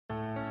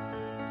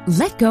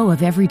Let go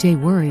of everyday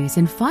worries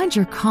and find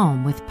your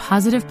calm with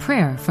positive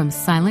prayer from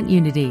Silent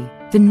Unity,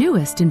 the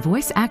newest in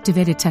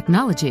voice-activated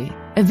technology,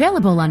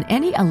 available on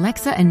any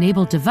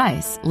Alexa-enabled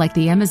device like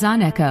the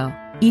Amazon Echo.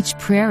 Each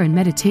prayer and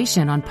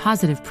meditation on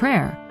positive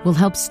prayer will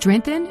help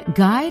strengthen,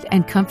 guide,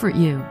 and comfort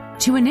you.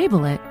 To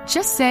enable it,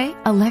 just say,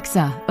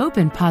 "Alexa,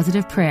 open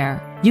positive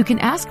prayer." You can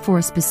ask for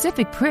a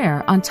specific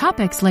prayer on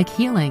topics like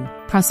healing,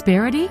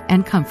 prosperity,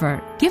 and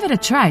comfort. Give it a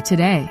try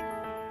today.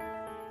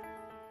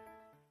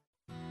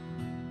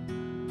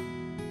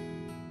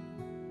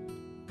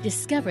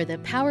 Discover the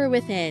power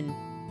within.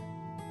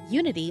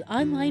 Unity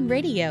Online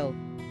Radio.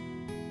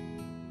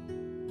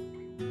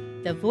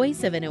 The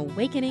voice of an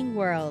awakening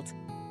world.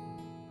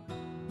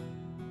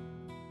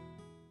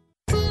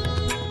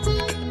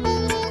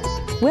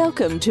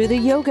 Welcome to the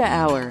Yoga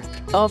Hour,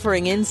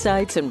 offering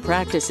insights and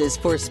practices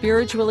for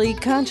spiritually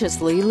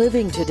consciously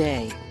living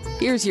today.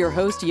 Here's your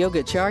host,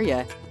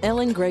 Yogacharya,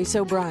 Ellen Grace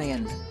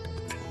O'Brien.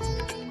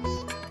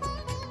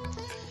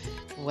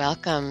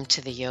 Welcome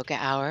to the Yoga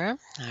Hour,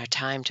 our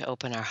time to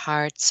open our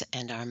hearts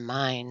and our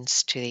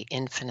minds to the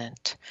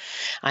infinite.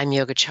 I'm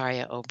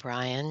Yogacharya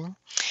O'Brien,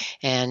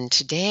 and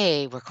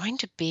today we're going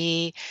to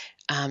be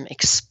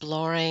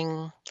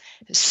exploring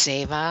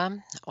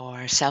seva,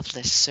 or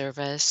selfless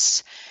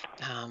service,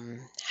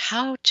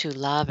 how to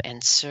love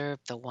and serve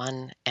the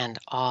one and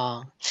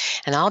all.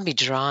 And I'll be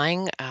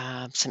drawing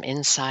some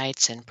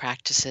insights and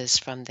practices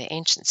from the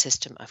ancient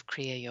system of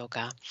Kriya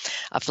Yoga,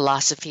 a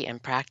philosophy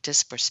and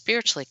practice for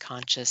spiritually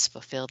conscious,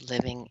 fulfilled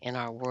living in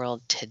our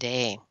world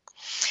today.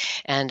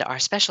 And our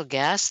special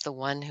guest, the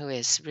one who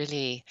is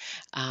really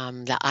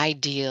the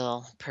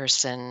ideal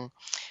person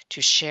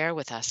to share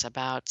with us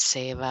about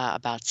seva,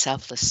 about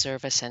selfless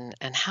service,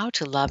 and how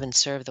to love and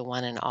serve the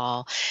one and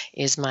all,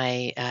 is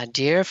my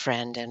dear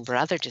friend and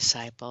brother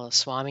disciple,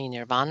 Swami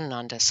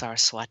Nirvananda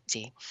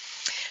Saraswati.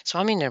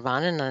 Swami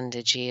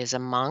Nirvananda ji is a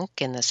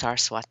monk in the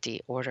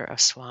Saraswati order of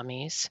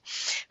Swamis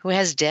who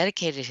has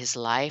dedicated his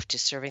life to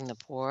serving the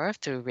poor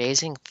through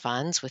raising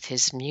funds with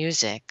his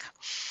music,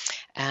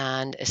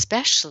 and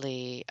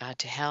especially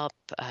to help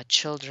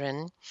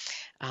children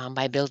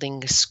by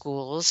building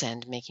schools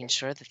and making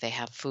sure that they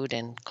have food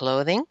and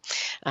clothing.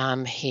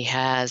 He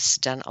has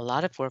done a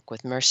lot of work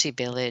with Mercy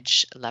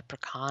Village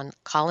Leprechaun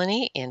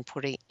Colony in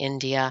Puri,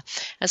 India,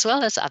 as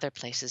well as other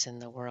places in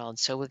the world.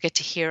 So we'll get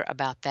to hear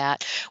about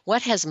that.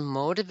 What has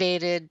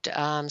motivated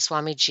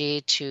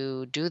Swamiji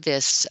to do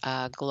this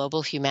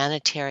global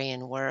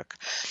humanitarian work?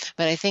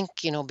 But I think,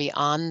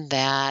 beyond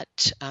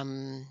that,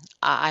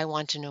 I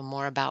want to know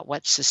more about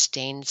what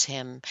sustains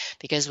him,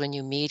 because when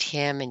you meet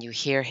him and you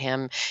hear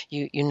him,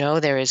 you know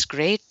there is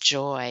great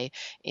joy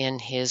in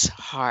his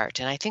heart.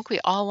 And I think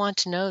we all want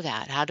to know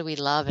that. How do we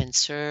love and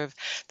serve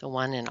the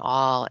one and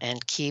all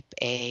and keep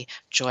a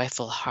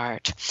joyful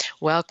heart?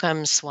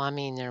 Welcome,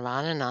 Swami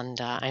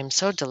Nirvananda. I'm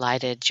so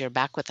delighted you're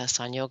back with us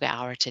on Yoga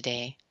Hour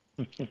today.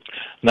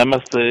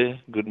 Namaste.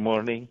 Good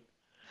morning.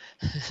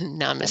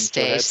 Namaste.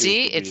 So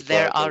see, it's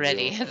there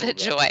already, the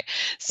joy.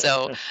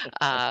 So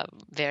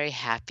very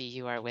happy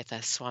you are with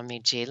us,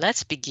 Swamiji.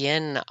 Let's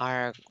begin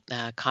our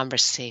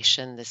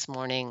conversation this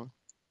morning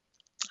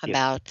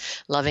about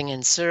loving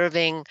and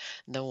serving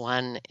the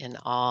one in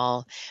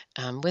all,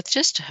 with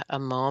just a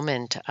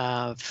moment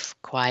of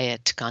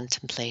quiet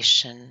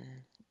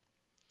contemplation.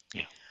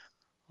 Yeah.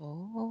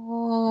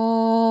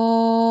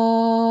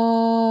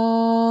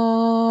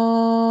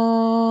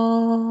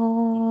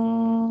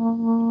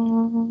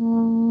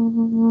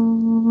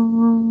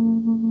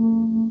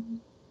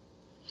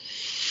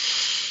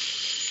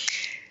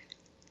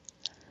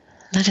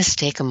 Let us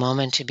take a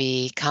moment to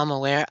become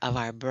aware of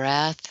our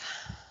breath,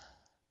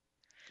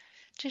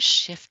 just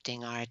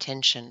shifting our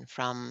attention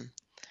from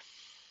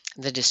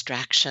the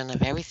distraction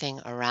of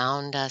everything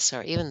around us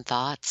or even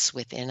thoughts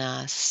within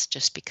us,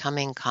 just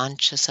becoming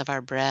conscious of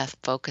our breath,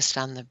 focused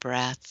on the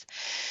breath.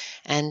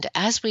 And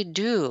as we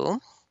do,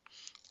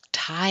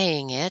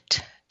 tying it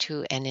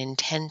to an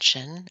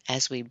intention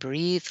as we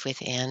breathe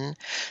within,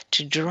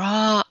 to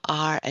draw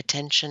our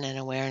attention and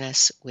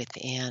awareness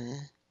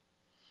within.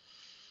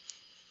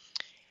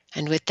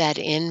 And with that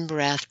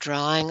in-breath,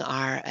 drawing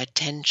our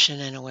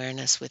attention and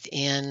awareness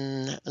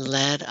within,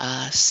 let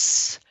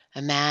us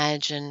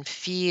imagine,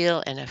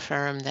 feel, and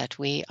affirm that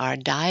we are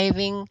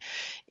diving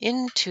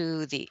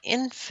into the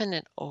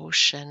infinite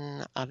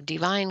ocean of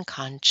divine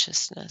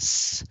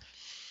consciousness,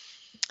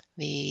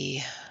 the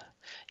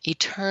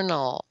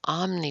eternal,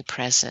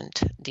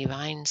 omnipresent,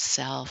 divine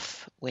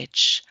self,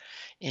 which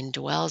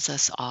indwells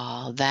us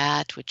all,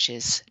 that which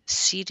is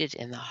seated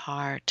in the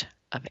heart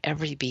of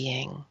every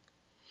being.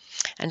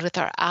 And with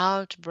our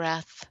out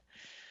breath,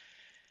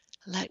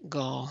 let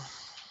go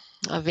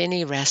of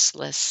any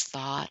restless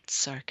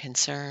thoughts or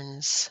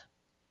concerns,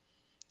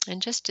 and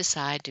just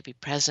decide to be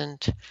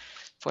present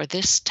for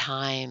this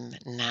time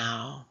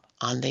now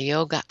on the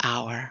Yoga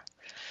Hour,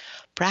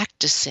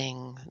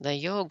 practicing the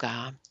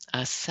yoga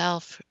of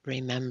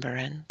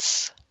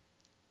self-remembrance.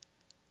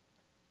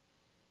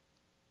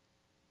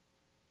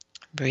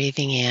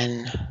 Breathing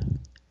in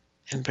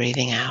and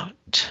breathing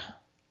out.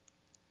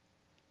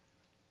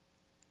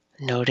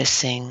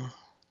 noticing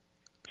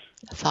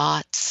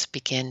thoughts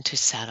begin to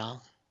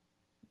settle,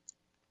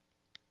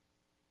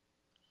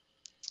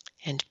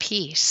 and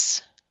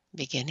peace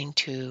beginning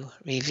to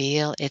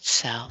reveal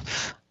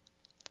itself,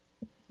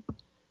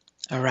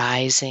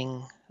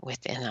 arising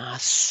within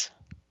us,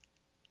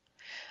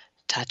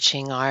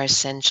 touching our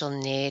essential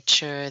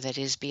nature that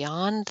is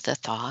beyond the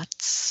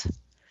thoughts,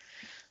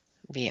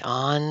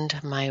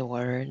 beyond my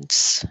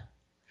words,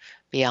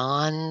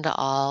 beyond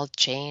all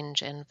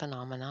change and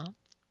phenomena,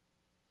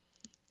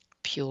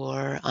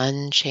 pure,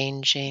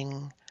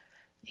 unchanging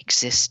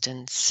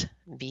existence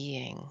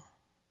being.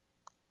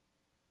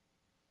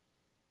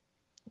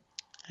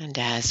 And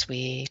as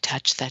we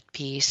touch that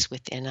peace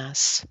within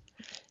us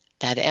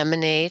that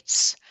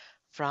emanates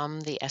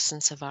from the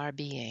essence of our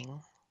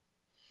being,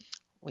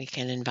 we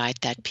can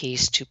invite that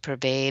peace to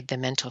pervade the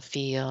mental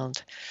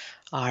field,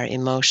 our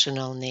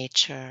emotional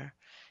nature,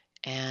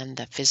 and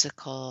the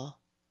physical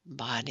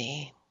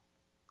body.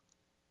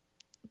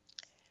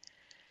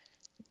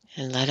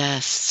 And let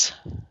us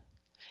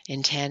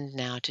intend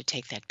now to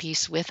take that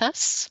peace with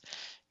us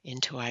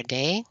into our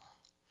day,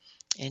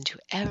 into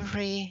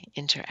every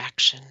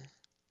interaction.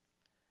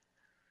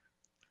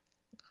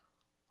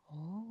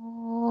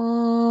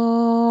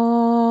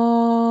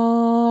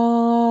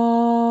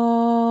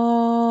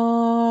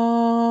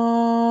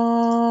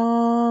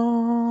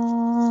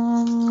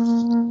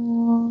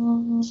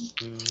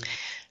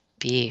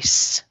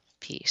 Peace,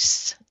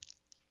 peace,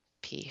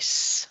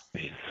 peace.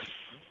 Peace.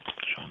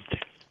 Shanti.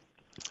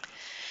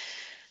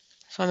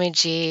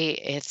 Swamiji,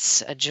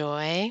 it's a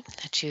joy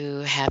to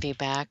have you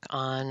back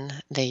on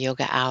the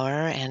Yoga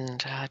Hour and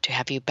to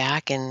have you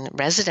back in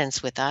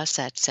residence with us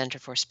at Center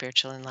for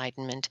Spiritual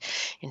Enlightenment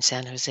in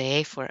San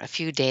Jose for a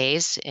few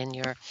days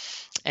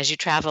as you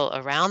travel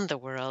around the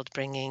world,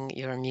 bringing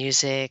your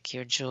music,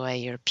 your joy,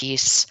 your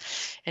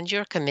peace, and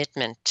your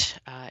commitment,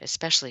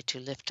 especially to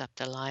lift up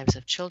the lives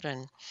of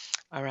children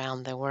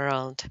around the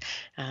world.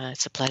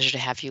 It's a pleasure to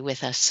have you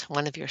with us,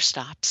 one of your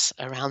stops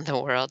around the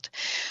world.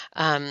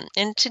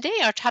 And today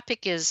our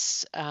topic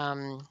is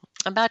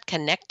about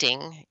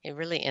connecting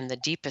really in the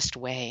deepest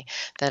way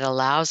that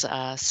allows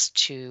us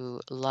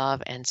to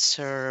love and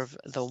serve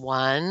the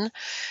One,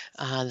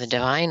 the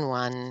Divine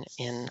One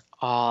in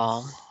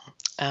all.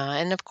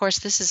 And of course,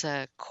 this is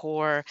a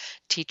core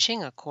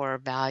teaching, a core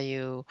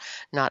value,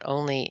 not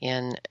only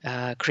in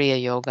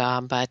Kriya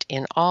Yoga, but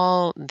in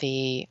all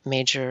the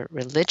major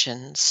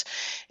religions.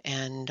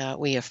 And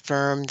we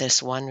affirm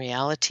this one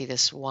reality,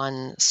 this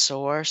one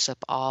source of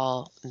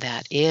all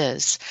that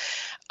is.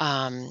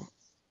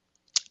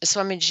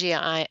 Swamiji,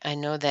 I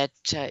know that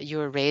you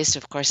were raised,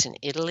 of course, in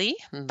Italy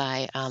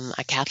by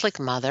a Catholic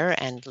mother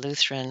and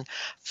Lutheran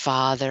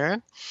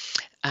father.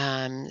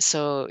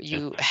 So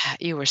you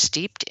were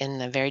steeped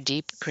in a very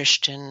deep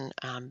Christian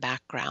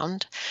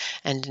background,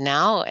 and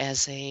now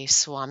as a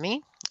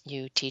Swami,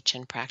 you teach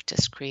and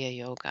practice Kriya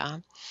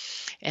Yoga.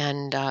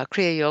 And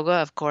Kriya Yoga,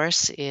 of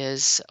course,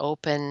 is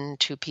open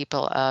to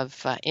people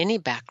of any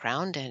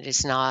background. And it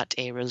is not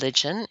a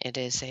religion. It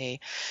is a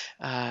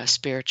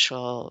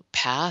spiritual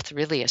path,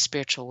 really a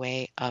spiritual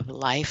way of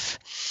life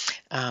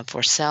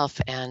for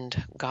self and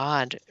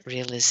God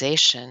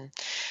realization.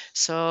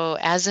 So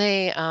as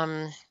a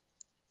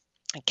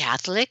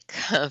Catholic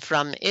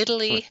from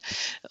Italy,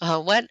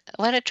 what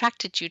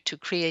attracted you to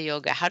Kriya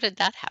Yoga? How did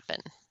that happen?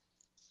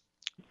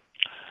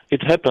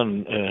 It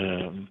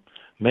happened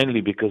mainly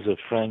because a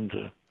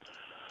friend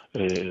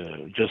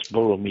just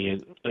borrowed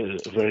me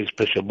a very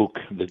special book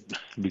that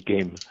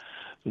became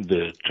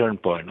the turn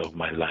point of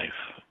my life,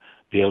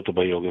 The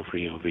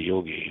Autobiography of a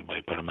Yogi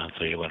by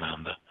Paramahansa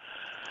Yogananda.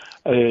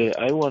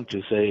 I want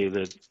to say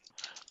that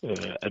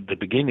at the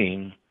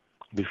beginning,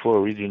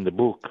 before reading the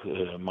book,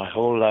 my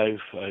whole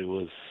life I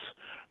was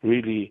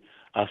really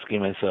asking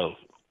myself,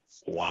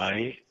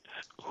 why,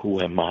 who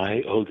am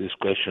I, all these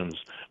questions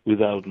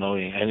without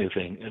knowing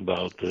anything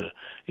about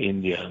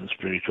Indian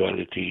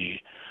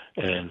spirituality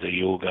and the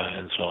yoga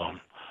and so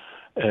on.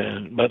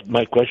 But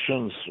my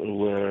questions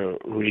were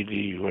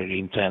really very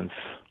intense.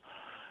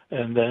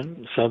 And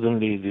then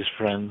suddenly this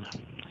friend,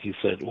 he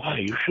said, why,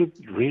 you should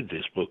read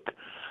this book.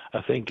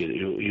 I think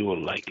you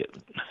will like it.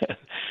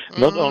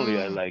 Not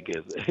only I like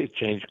it, it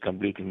changed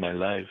completely my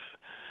life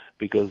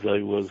because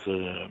I was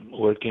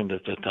working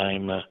at the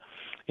time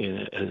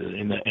in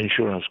an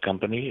insurance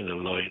company,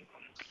 in Lloyd.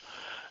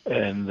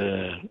 And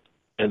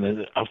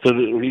then after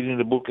reading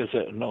the book, I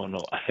said, no,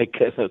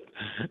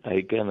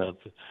 I cannot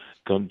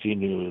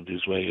continue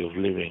this way of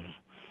living.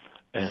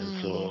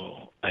 And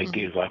so I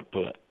gave up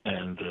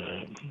and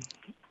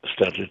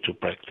started to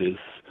practice,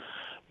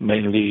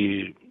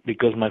 mainly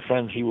because my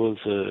friend, he was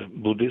a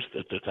Buddhist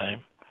at the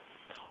time.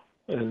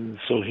 And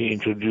so he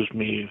introduced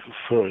me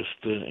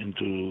first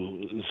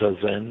into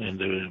Zazen and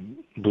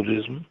the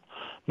Buddhism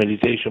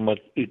meditation, but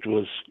it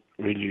was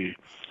really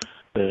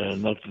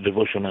not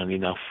devotional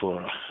enough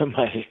for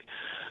my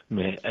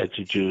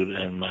attitude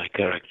and my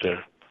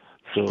character.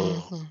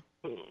 So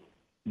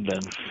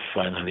then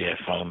finally I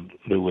found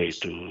the way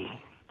to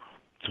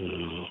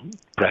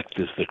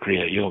practice the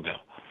Kriya Yoga.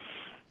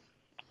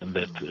 and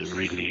that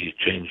really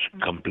changed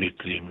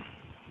completely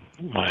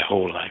my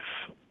whole life,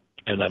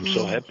 and I'm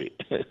so happy.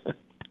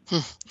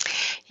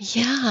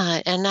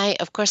 Yeah, and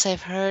of course,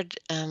 I've heard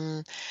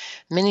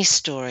many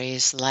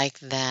stories like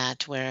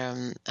that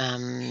where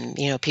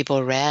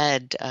people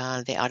read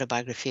the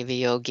autobiography of a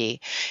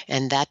yogi,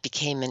 and that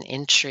became an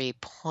entry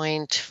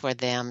point for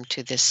them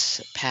to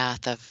this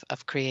path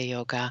of Kriya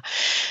Yoga,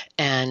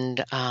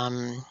 and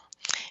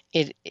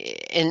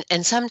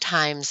and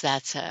sometimes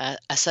that's a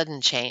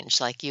sudden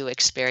change, like you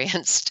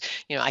experienced.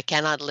 I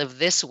cannot live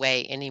this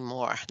way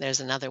anymore. There's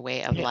another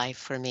way of life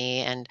for me,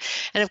 and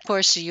of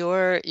course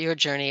your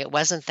journey. It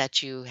wasn't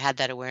that you had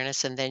that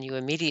awareness and then you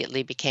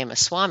immediately became a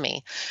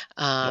Swami.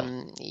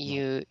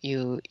 You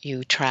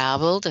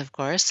traveled, of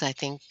course, I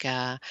think,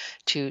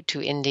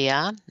 to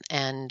India,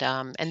 and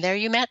there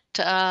you met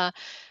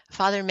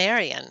Father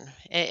Marian.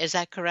 Is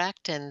that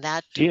correct? And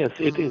that Yes,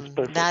 it is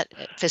perfect. that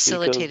Because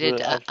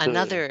facilitated after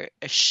another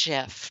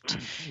shift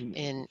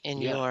in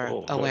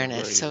your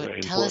awareness. very, So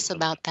very tell us important.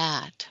 about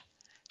that.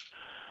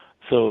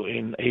 So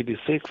in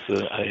 '86,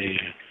 I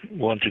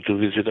wanted to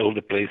visit all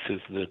the places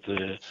that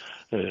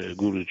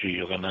Guruji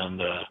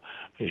Yogananda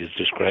is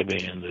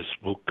describing in this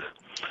book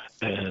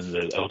and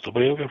the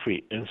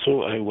autobiography. And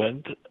so I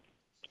went,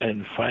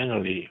 and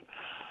finally,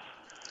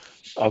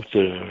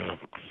 after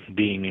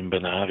being in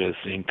Benares,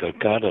 in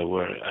Calcutta,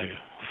 where I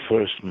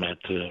first met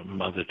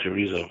Mother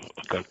Teresa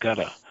of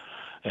Calcutta,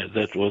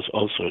 that was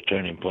also a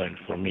turning point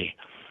for me.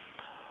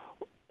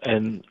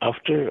 And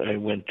after I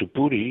went to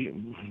Puri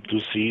to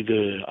see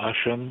the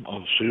ashram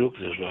of Sri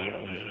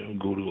Yukteswar,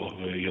 Guru of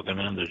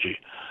Yoganandaji.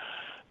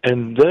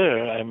 And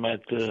there I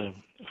met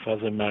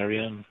Father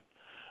Marian.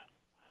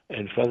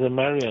 And Father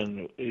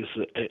Marian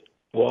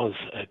was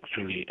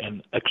actually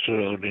an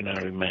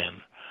extraordinary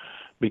man,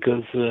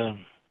 because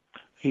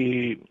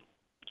he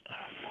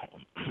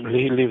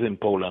lived in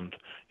Poland.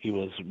 He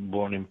was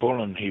born in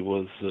Poland. He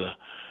was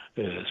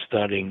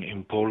studying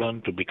in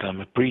Poland to become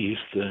a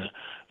priest,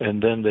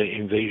 and then the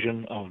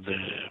invasion of the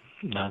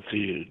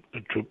Nazi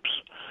troops,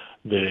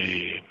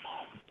 they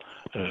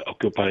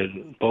occupied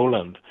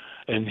Poland,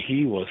 and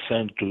he was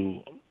sent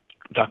to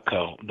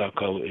Dachau.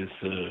 Dachau is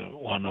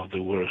one of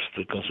the worst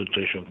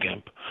concentration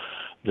camp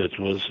that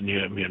was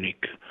near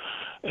Munich,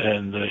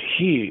 and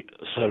he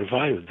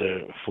survived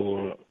there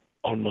for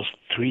almost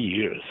 3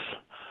 years.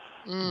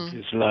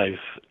 His life,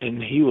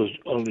 and he was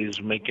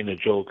always making a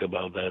joke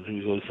about that.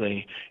 He was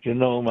saying,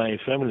 my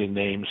family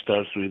name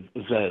starts with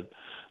Z,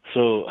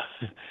 so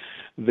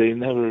they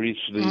never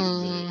reached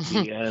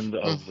the end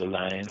of the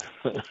line.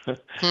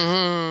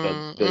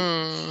 but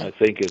I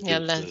think it's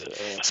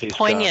his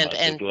poignant,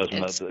 karma. and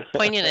it's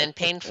poignant and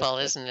painful,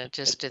 isn't it?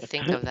 Just to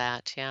think of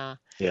that, yeah.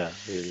 Yeah,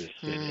 it is.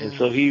 And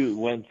so he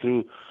went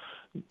through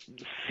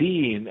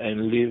seeing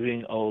and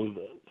living all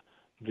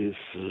this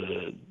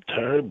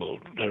terrible,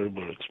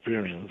 terrible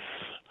experience.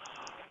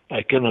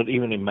 I cannot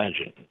even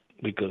imagine,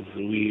 because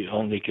we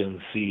only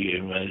can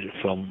imagine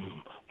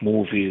from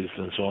movies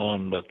and so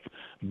on, but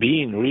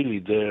being really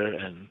there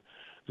and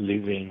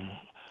living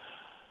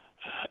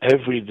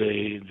every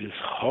day this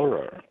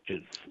horror,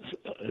 it's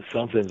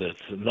something that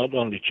not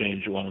only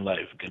changed one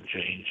life, can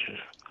change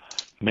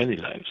many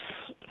lives.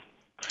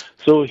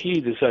 So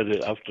he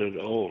decided after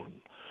all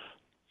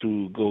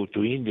to go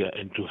to India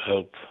and to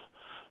help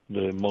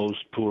the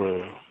most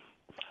poor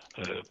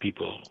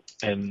people.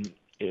 And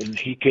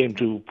he came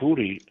to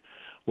Puri,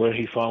 where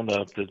he found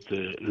out that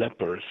the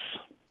lepers,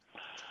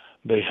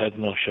 they had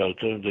no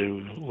shelter. They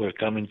were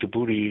coming to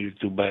Puri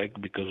to beg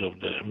because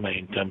of the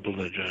main temple,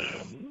 the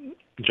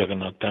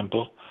Jagannath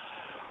temple.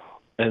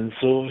 And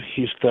so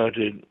he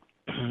started,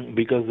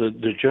 because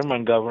the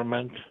German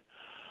government,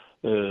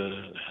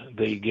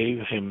 they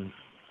gave him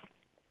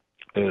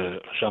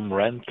some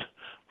rent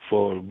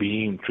for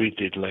being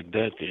treated like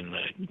that in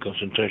a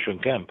concentration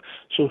camp.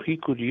 So he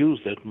could use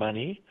that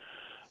money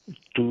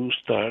to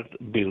start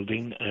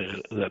building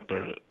a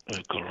leper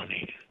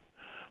colony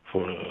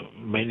for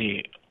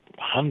many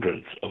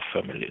hundreds of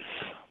families.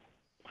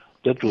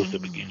 That was the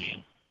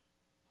beginning.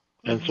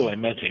 And so I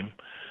met him,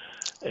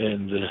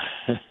 and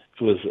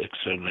it was an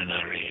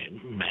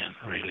extraordinary man,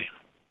 really.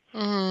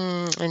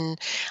 And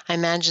I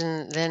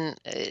imagine then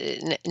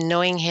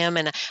knowing him,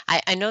 and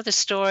I know the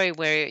story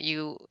where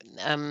you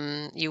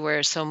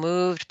were so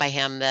moved by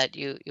him that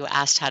you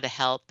asked how to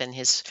help, and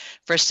his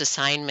first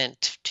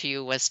assignment to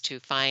you was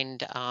to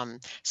find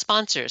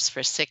sponsors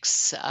for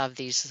 6 of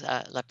these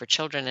leper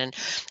children. And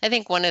I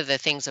think one of the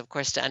things, of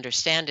course, to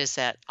understand is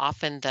that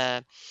often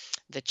the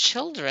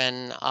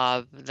children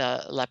of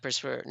the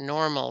lepers were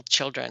normal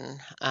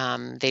children.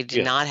 They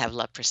did not have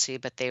leprosy,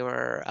 but they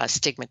were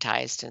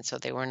stigmatized, and so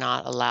they were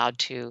not allowed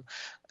to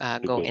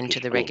go into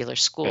the regular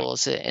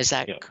schools. Yeah. Is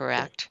that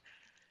correct?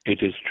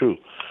 It is true.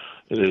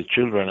 The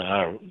children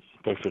are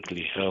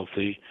perfectly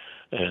healthy,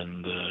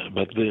 and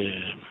but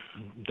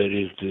there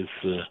is this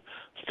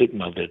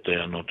stigma that they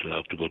are not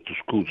allowed to go to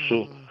school.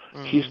 So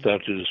he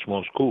started a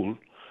small school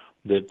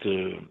that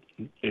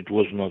it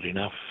was not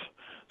enough.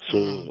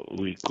 so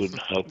we could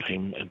help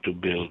him to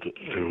build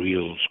a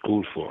real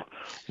school for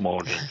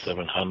more than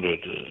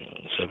 700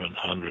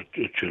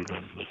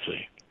 children, let's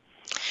say.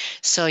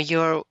 So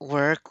your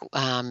work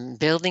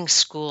building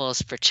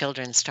schools for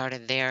children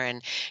started there,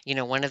 and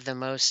one of the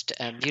most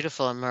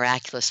beautiful and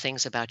miraculous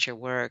things about your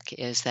work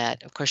is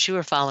that, of course, you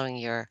were following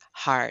your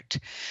heart.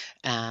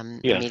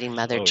 Yes. Meeting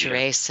Mother Oh,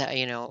 Teresa,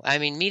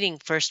 meeting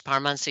first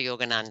Paramahansa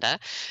Yogananda,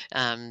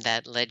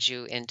 that led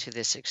you into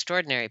this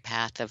extraordinary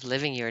path of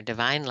living your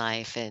divine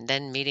life, and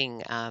then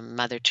meeting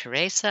Mother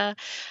Teresa,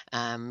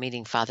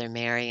 meeting Father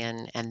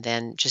Marian, and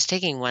then just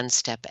taking one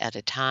step at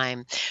a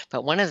time.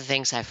 But one of the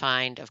things I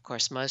find, of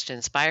course, most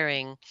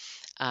inspiring,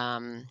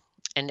 and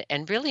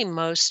really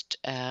most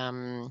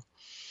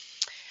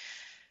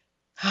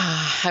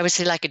I would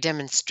say like a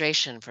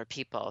demonstration for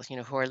people,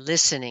 who are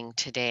listening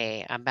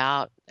today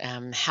about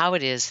how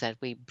it is that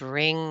we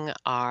bring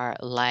our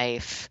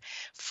life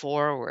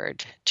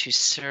forward to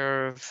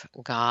serve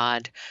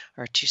God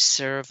or to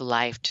serve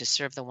life, to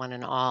serve the one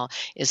and all,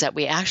 is that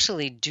we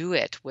actually do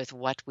it with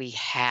what we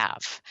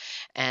have.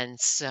 And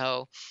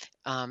so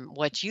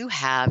what you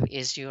have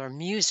is your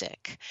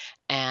music.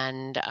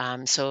 And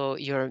so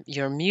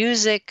your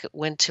music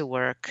went to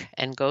work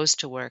and goes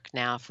to work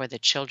now for the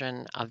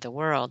children of the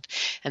world.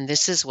 And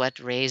this is what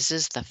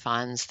raises the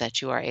funds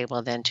that you are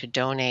able then to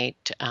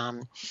donate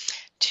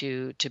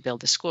to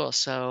build the school.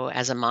 So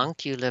as a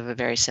monk, you live a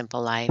very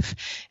simple life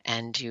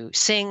and you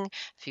sing,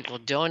 people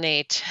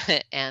donate,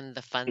 and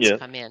the funds yes.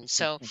 come in.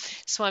 So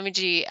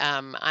Swamiji,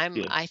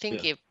 I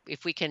think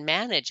if we can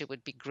manage, it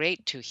would be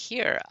great to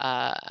hear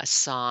a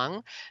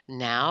song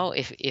now,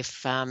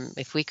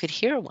 if we could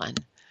hear one.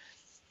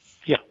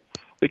 Yeah,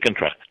 we can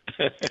try.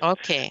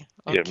 Okay.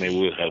 Yeah, maybe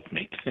we'll help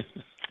me.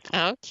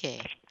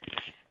 Okay.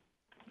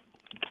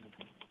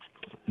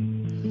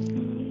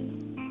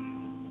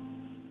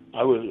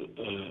 I will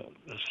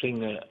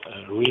sing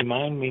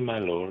Remind Me, My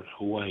Lord,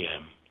 Who I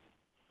Am.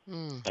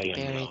 I am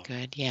Very love.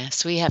 good.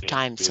 Yes, we have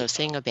time, so beautiful.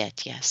 sing a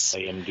bit. Yes.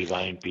 I am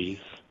divine peace,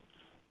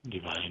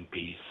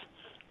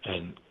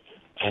 and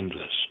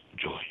endless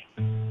joy.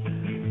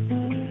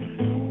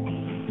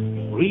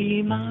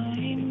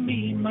 Remind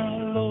me, my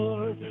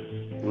Lord,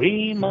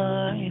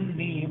 remind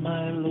me,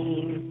 my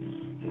Lord,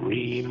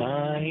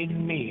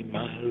 remind me,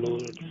 my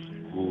Lord,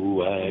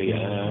 who I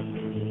am.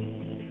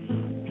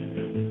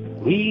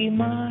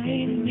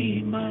 Remind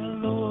me, my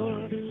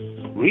Lord,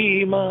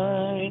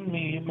 remind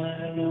me,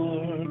 my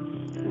Lord,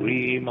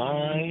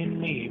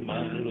 remind me,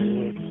 my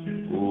Lord,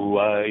 who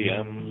I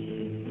am.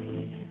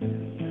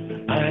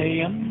 I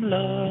am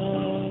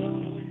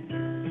love,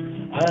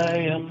 I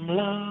am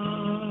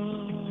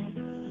love,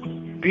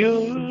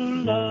 pure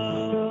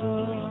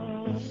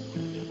love.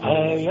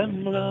 I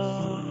am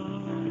love,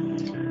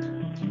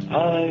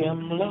 I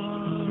am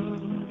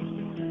love,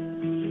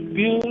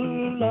 pure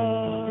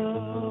love.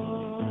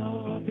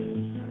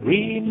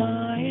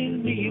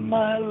 Remind me,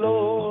 my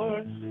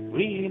Lord,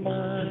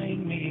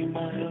 remind me,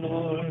 my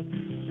Lord,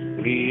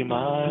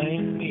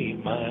 remind me,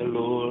 my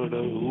Lord,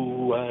 of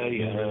who I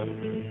am.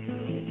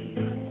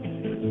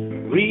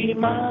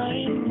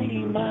 Remind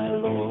me, my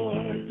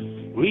Lord,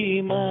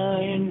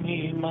 remind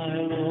me, my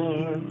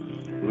Lord,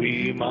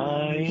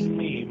 remind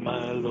me,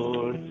 my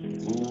Lord,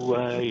 who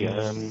I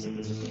am.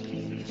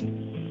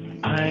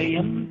 I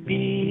am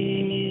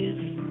peace,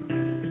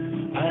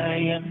 I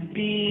am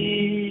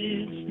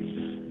peace,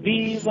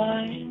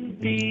 divine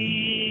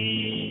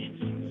peace.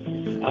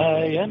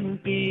 I am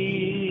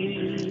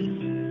peace,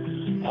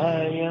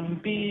 I am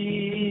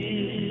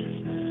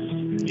peace,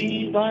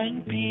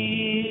 divine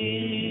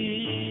peace.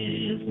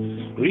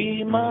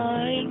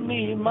 Remind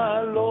me,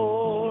 my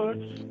Lord,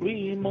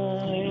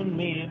 remind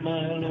me,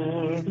 my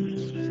Lord,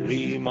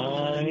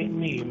 remind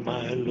me,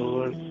 my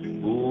Lord,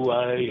 who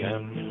I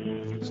am.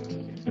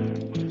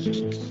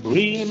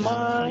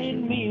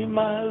 Remind me,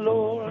 my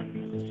Lord,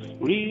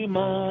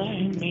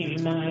 remind me,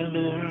 my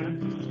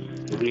Lord,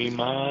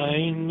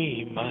 remind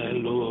me, my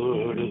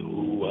Lord,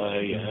 who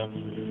I am.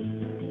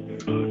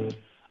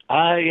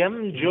 I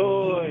am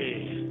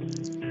joy,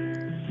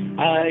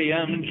 I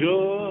am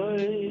joy,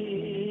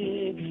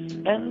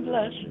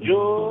 endless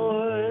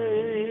joy.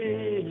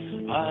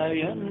 I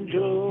am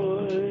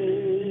joy,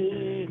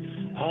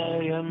 I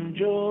am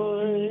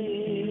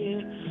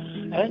joy,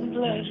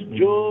 endless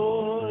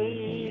joy.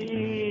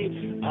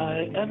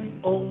 I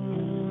am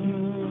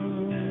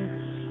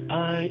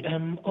I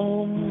am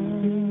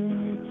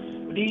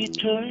the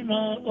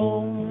eternal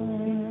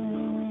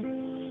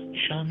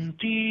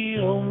Shanti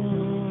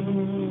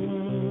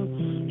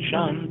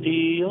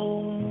Shanti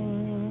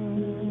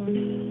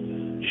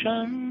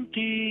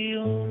Shanti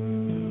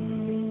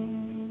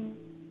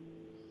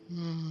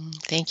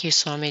Thank you,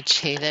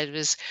 Swamiji. That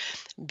was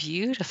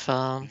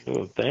beautiful.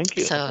 Oh, thank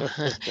you. So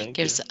Thank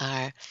gives you.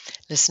 our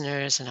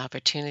listeners an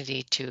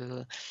opportunity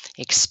to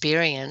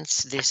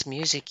experience this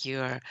music.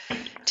 You're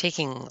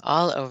taking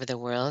all over the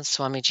world.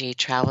 Swamiji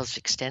travels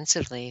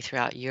extensively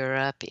throughout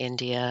Europe,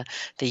 India,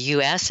 the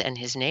U.S., and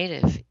his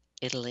native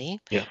Italy,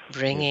 Yes,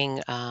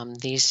 bringing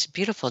these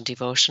beautiful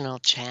devotional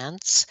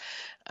chants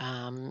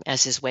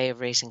as his way of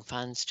raising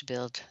funds to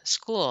build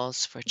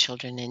schools for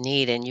children in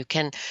need. And you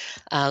can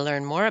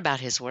learn more about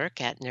his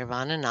work at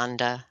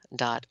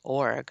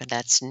nirvanananda.org.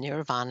 That's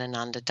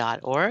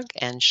nirvanananda.org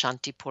and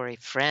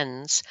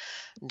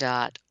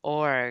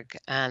shantipurifriends.org.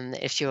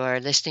 If you are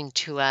listening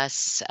to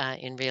us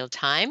in real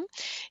time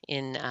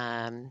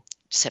in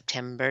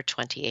September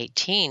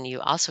 2018,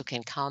 you also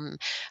can come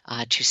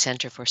to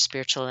Center for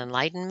Spiritual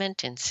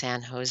Enlightenment in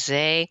San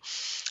Jose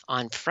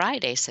on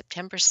Friday,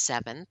 September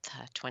 7th,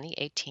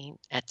 2018,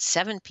 at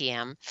 7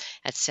 p.m.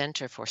 at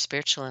Center for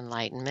Spiritual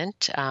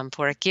Enlightenment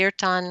for a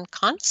kirtan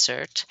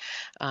concert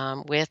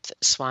with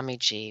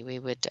Swamiji. We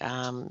would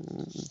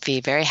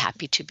be very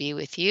happy to be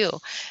with you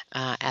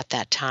at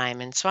that time.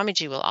 And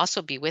Swamiji will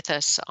also be with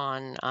us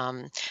on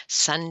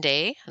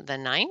Sunday, the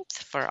 9th,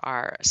 for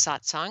our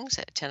satsangs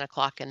at 10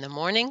 o'clock in the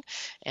morning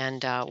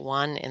and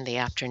 1 in the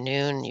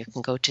afternoon. You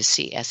can go to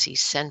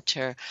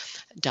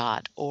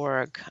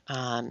csecenter.org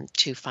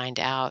to find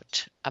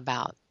out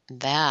about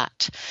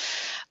that.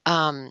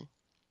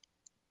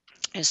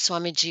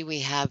 Swamiji,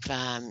 we have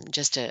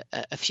just a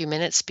few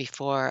minutes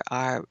before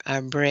our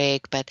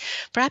break, but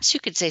perhaps you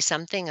could say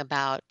something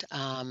about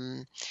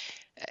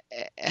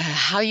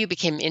how you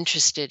became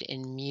interested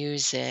in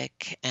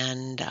music,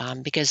 and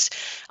because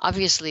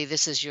obviously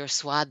this is your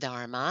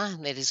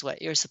swadharma, that is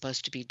what you're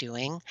supposed to be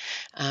doing.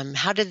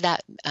 How did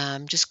that,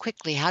 just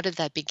quickly, how did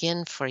that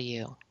begin for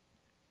you?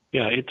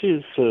 Yeah, it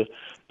is.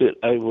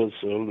 I was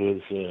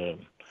always,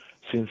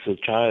 since a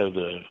child,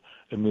 a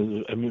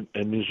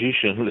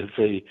musician, let's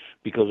say,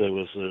 because I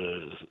was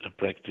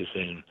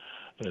practicing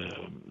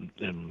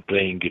and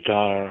playing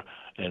guitar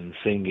and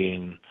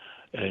singing,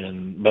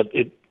 but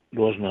it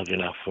was not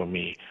enough for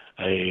me.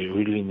 I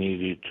really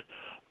needed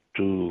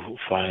to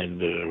find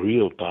a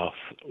real path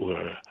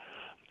where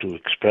to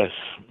express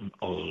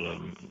all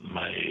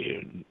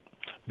my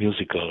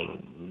musical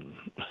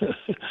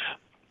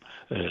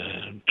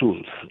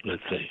tools,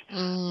 let's say.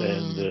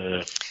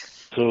 And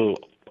so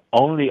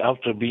only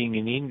after being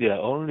in India,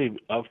 only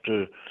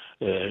after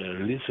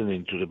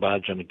listening to the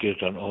bhajan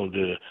kirtan, all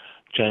the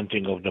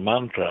chanting of the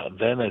mantra,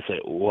 then I say,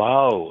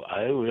 wow,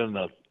 I will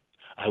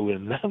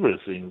never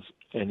sing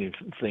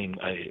anything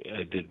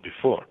I did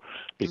before,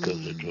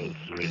 because it was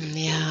really so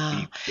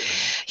deep.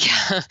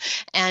 Yeah,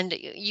 and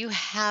you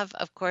have,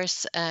 of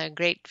course, a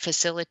great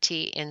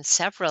facility in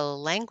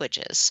several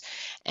languages,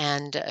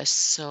 and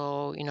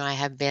so I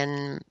have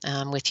been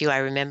with you. I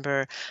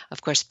remember,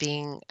 of course,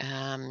 being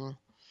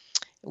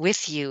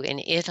with you in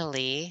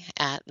Italy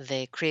at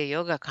the Kriya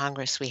Yoga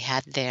Congress we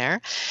had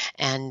there,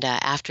 and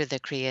after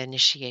the Kriya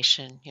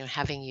initiation,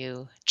 having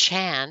you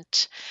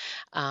chant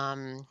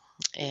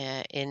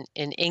in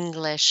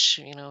English,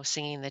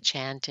 singing the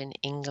chant in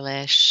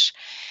English,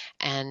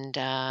 and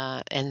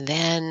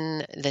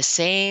then the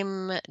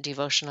same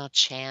devotional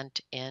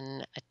chant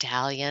in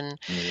Italian,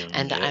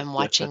 and I'm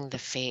watching the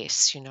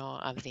face,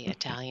 of the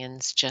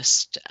Italians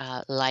just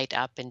light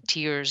up, and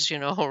tears,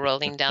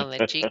 rolling down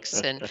the cheeks,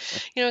 and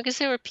because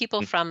there were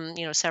people from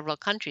several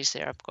countries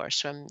there, of course,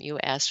 from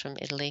U.S., from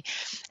Italy,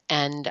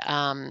 and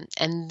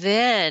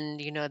then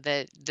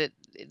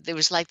there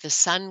was like the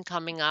sun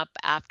coming up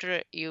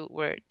after you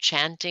were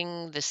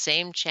chanting the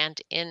same chant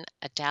in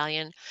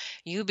Italian.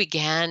 You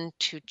began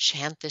to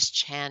chant this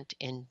chant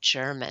in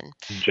German,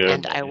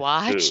 and I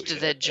watched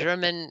the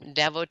German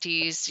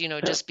devotees,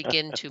 just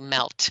begin to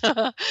melt.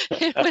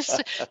 It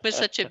was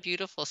such a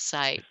beautiful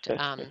sight.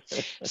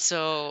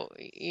 So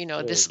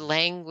this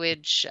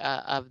language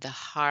of the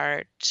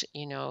heart,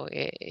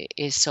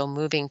 is so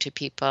moving to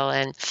people,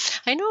 and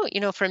I know,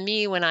 for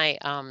me, when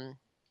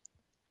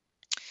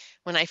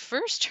I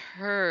first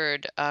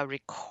heard a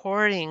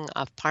recording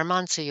of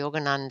Paramahansa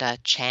Yogananda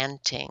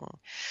chanting,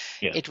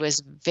 it was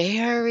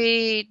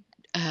very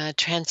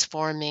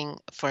transforming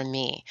for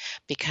me,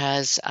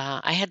 because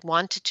I had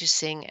wanted to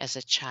sing as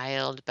a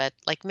child, but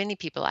like many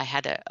people, I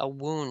had a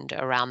wound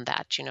around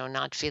that,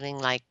 not feeling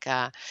like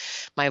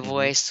my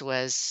voice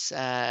was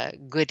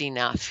good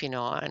enough,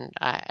 and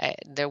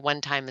there one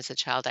time as a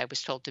child, I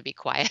was told to be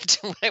quiet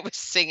when I was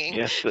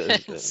singing.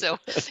 So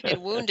it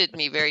wounded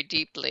me very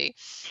deeply.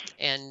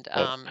 And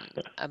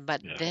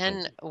but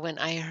then when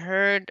I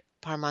heard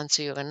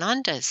Paramahansa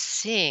Yogananda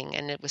sing,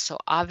 and it was so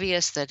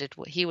obvious that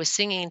he was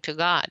singing to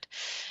God,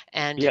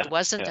 and it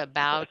wasn't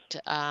about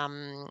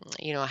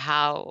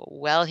how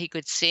well he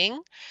could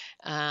sing,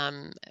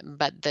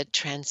 but the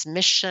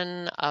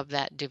transmission of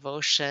that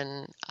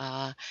devotion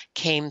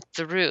came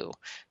through.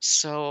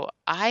 So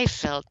I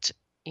felt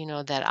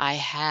that I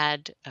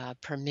had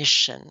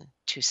permission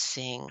to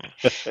sing,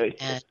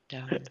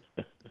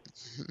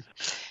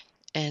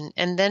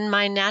 and then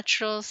my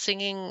natural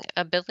singing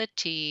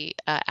ability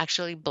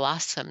actually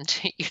blossomed,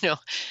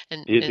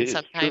 and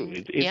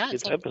sometimes,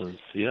 it happens,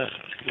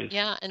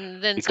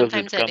 and then because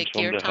sometimes at a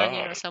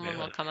kirtan, someone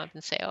will come up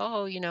and say,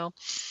 "Oh,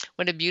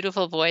 what a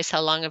beautiful voice!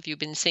 How long have you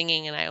been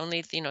singing?" And I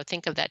only,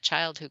 think of that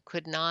child who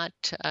could not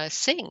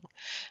sing,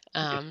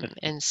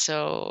 and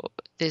so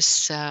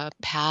this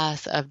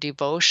path of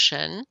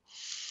devotion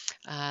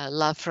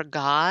love for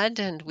God,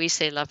 and we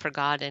say love for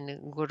God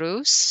and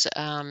gurus.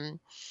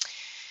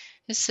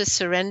 It's a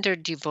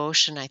surrendered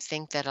devotion, I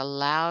think, that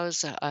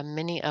allows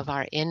many of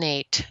our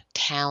innate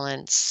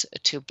talents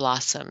to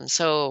blossom.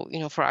 So,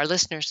 for our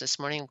listeners this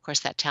morning, of course,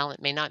 that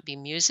talent may not be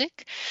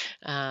music.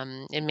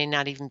 It may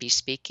not even be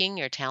speaking.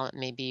 Your talent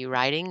may be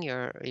writing.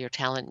 Your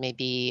talent may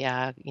be,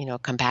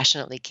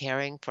 compassionately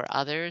caring for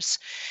others.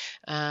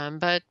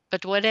 But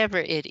whatever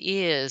it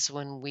is,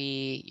 when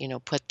we,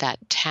 put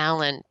that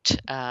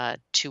talent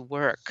to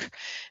work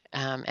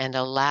and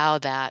allow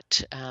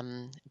that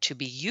to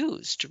be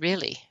used,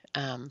 really.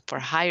 For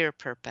higher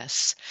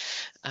purpose,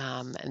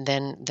 and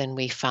then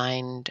we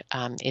find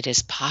it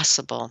is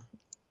possible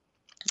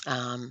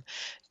to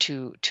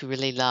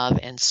really love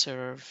and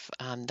serve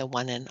the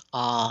one and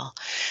all.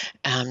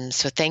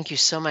 So thank you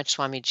so much,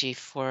 Swamiji,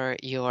 for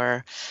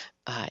your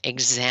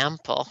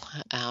example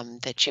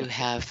that you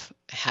have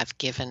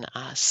given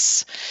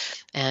us.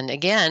 And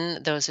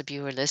again, those of you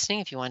who are listening,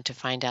 if you want to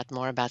find out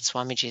more about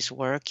Swamiji's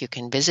work, you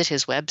can visit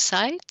his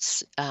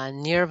websites,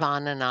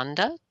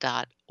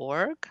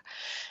 nirvananda.org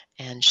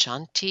and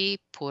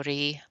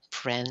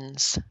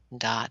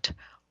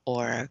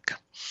shantipurifriends.org.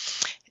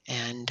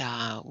 And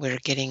we're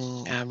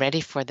getting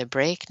ready for the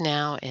break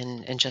now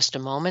in just a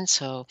moment.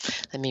 So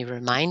let me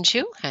remind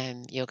you,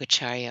 I'm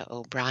Yogacharya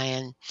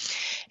O'Brien,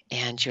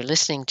 and you're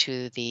listening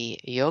to the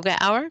Yoga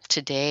Hour.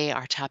 Today,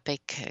 our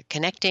topic,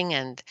 connecting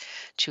and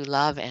to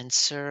love and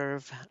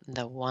serve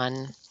the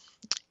one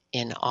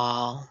in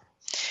all.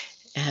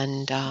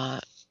 And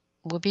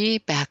we'll be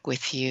back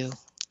with you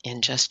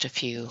in just a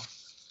few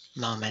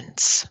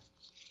moments.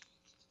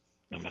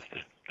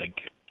 Namaste.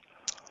 Thank you.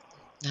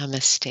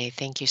 Namaste.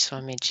 Thank you,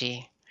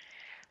 Swamiji.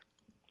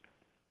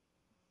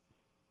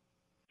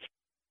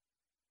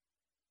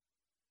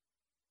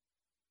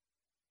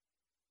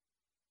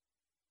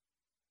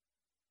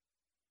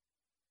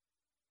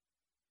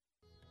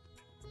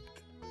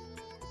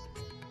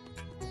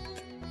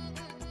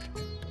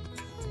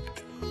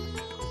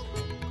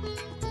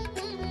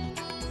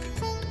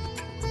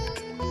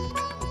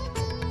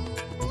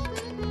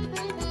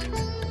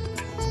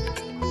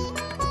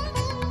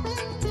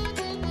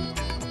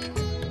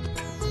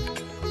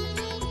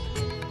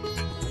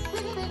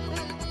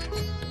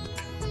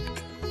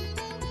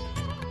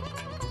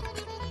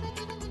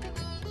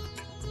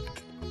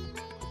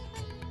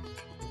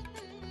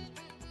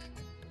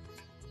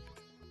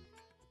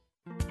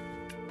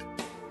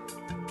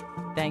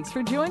 Thanks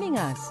for joining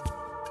us.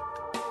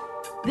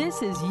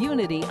 This is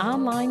Unity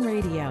Online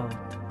Radio,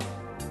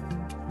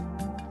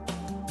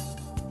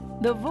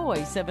 the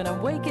voice of an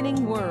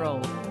awakening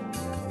world.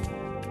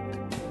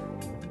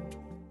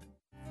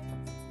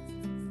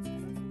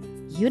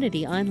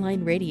 Unity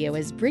Online Radio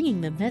is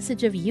bringing the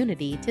message of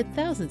unity to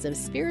thousands of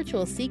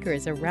spiritual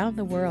seekers around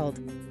the world.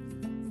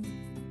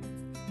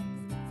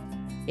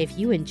 If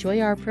you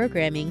enjoy our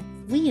programming,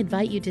 we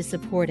invite you to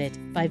support it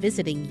by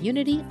visiting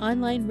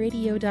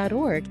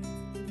unityonlineradio.org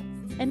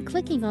and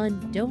clicking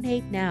on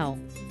Donate Now.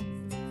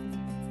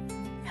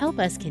 Help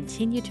us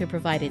continue to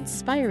provide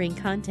inspiring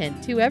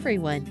content to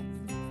everyone.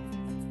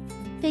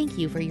 Thank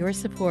you for your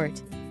support.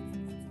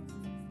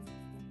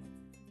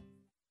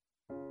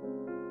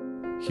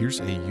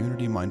 Here's a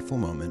Unity Mindful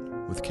Moment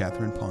with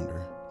Catherine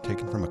Ponder,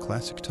 taken from a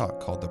classic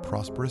talk called The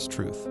Prosperous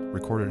Truth,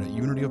 recorded at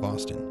Unity of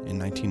Austin in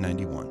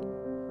 1991.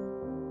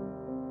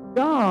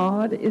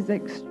 God is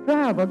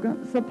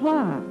extravagant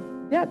supply.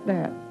 Get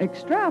that?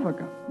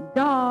 Extravagant.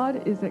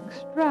 God is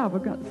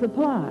extravagant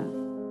supply.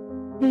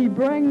 He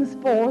brings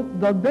forth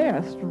the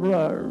best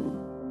robe.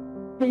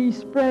 He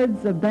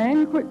spreads a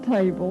banquet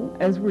table,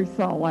 as we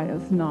saw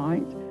last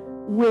night,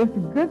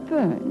 with good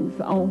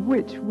things on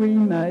which we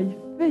may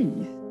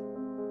feast.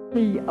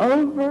 He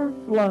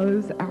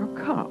overflows our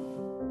cup.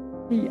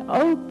 He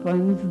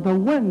opens the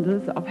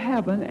windows of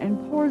heaven and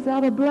pours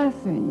out a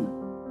blessing.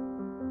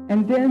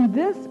 And then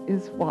this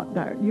is what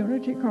that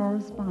Unity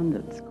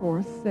Correspondence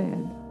Course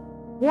said.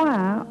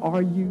 Why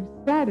are you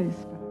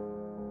satisfied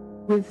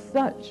with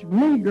such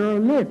meager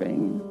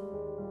living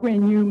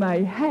when you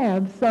may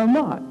have so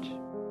much?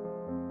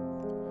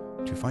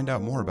 To find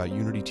out more about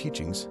Unity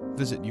teachings,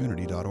 visit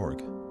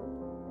unity.org.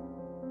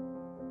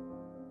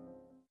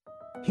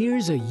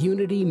 Here's a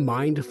Unity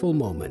mindful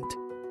moment.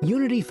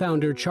 Unity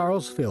founder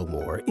Charles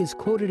Fillmore is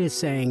quoted as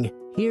saying,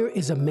 "Here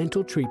is a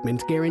mental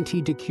treatment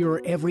guaranteed to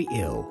cure every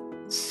ill.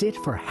 Sit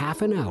for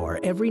half an hour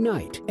every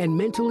night and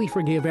mentally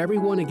forgive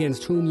everyone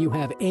against whom you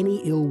have any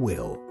ill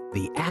will.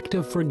 The act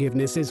of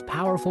forgiveness is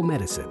powerful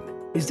medicine.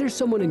 Is there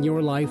someone in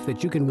your life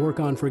that you can work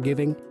on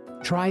forgiving?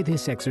 Try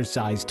this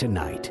exercise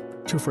tonight.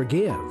 To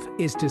forgive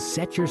is to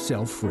set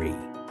yourself free."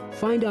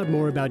 Find out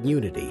more about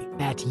Unity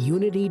at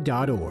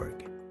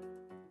unity.org.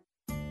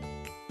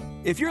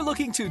 If you're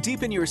looking to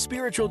deepen your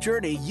spiritual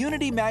journey,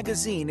 Unity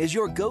Magazine is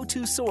your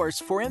go-to source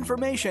for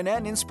information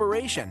and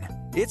inspiration.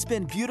 It's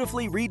been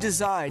beautifully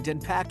redesigned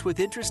and packed with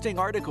interesting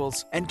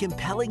articles and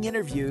compelling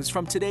interviews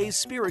from today's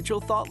spiritual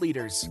thought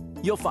leaders.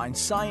 You'll find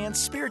science,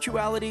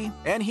 spirituality,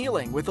 and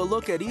healing with a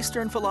look at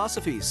Eastern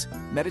philosophies,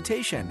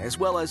 meditation, as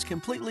well as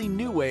completely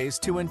new ways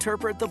to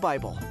interpret the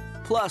Bible.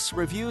 Plus,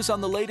 reviews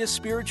on the latest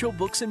spiritual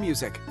books and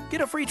music.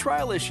 Get a free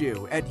trial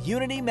issue at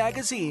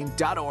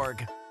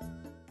unitymagazine.org.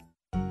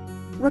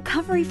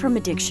 Recovery from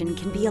addiction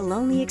can be a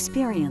lonely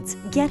experience.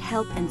 Get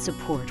help and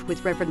support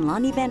with Reverend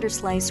Lonnie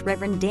Vanderslice,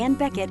 Reverend Dan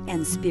Beckett,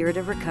 and Spirit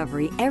of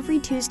Recovery every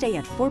Tuesday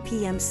at 4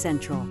 p.m.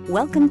 Central.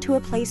 Welcome to a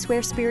place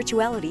where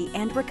spirituality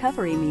and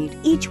recovery meet.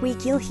 Each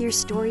week you'll hear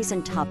stories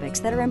and topics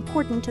that are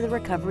important to the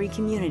recovery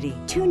community.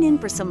 Tune in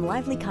for some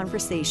lively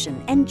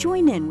conversation and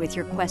join in with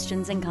your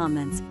questions and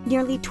comments.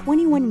 Nearly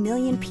 21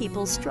 million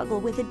people struggle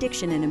with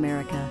addiction in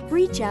America.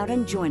 Reach out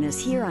and join us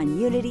here on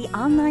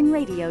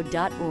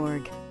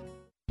unityonlineradio.org.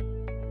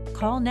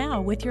 Call now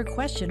with your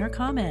question or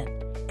comment.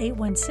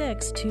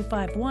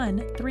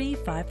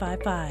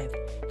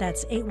 816-251-3555.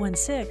 That's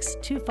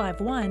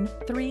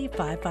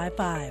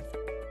 816-251-3555.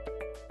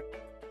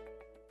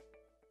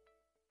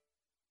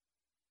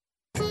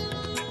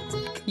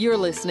 You're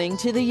listening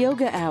to the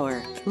Yoga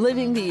Hour,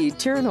 Living the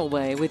Eternal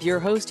Way with your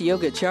host,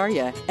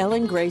 Yogacharya,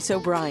 Ellen Grace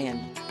O'Brien.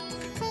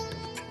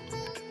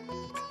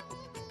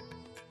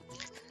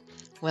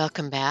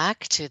 Welcome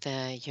back to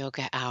the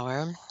Yoga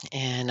Hour,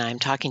 and I'm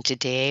talking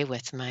today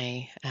with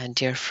my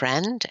dear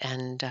friend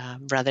and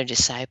brother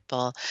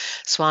disciple,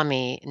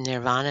 Swami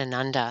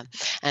Nirvananda,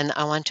 and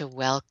I want to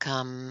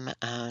welcome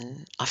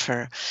and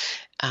offer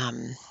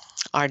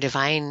our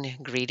divine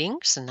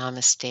greetings,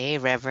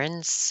 namaste,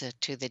 reverence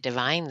to the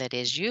divine that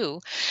is you,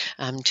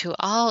 to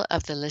all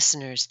of the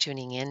listeners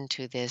tuning in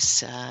to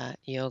this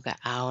Yoga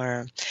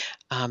Hour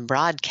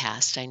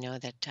broadcast. I know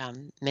that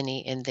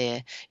many in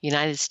the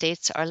United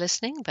States are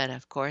listening, but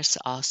of course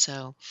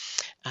also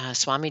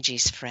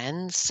Swamiji's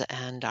friends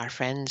and our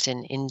friends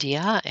in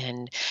India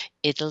and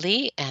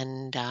Italy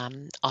and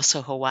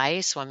also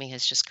Hawaii. Swami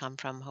has just come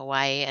from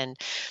Hawaii, and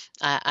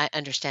I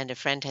understand a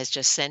friend has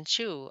just sent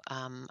you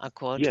a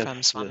quote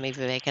from Swami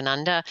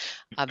Vivekananda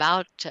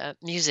about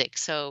music.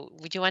 So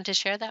would you want to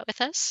share that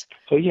with us?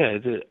 Oh, yeah,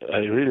 I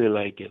really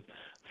like it.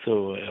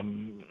 So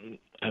I'm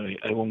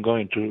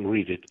going to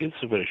read it. It's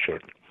very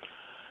short.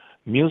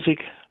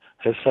 Music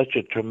has such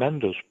a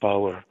tremendous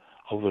power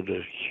over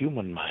the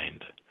human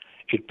mind.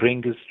 It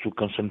brings us to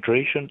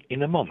concentration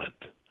in a moment.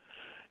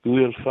 You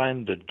will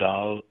find the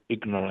dull,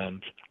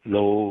 ignorant,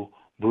 low,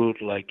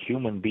 brute-like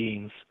human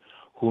beings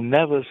who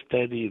never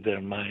steady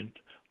their mind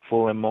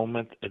for a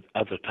moment at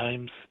other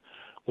times,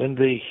 when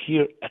they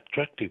hear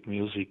attractive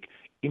music,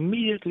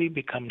 immediately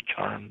become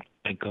charmed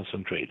and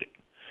concentrated.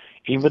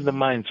 Even the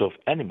minds of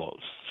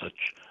animals,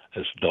 such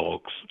as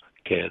dogs,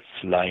 cats,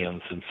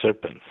 lions, and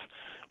serpents,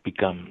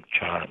 become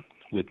charmed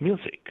with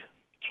music.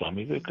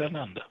 Swami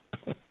Vivekananda.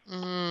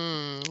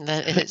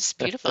 That is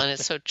beautiful, and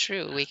it's so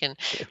true. We can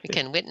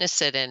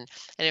witness it, and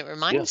it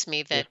reminds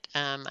me that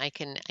I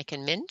can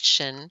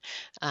mention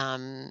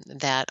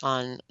that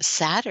on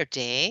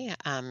Saturday,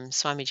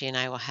 Swamiji and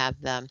I will have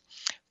the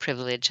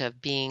privilege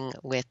of being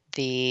with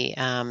the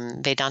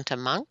Vedanta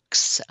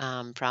monks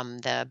from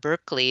the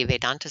Berkeley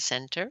Vedanta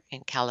Center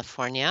in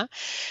California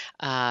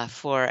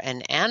for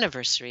an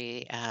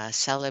anniversary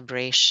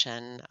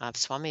celebration of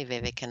Swami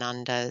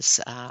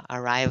Vivekananda's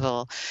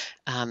arrival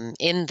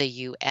in the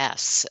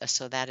U.S.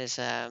 So that is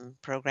a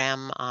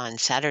program on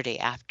Saturday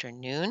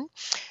afternoon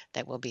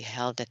that will be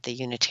held at the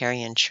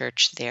Unitarian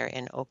Church there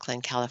in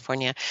Oakland,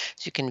 California.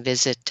 So you can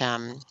visit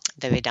the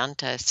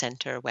Vedanta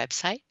Center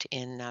website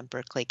in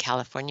Berkeley,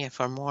 California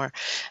for more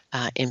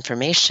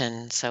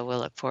information. So we'll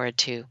look forward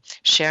to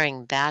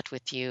sharing that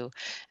with you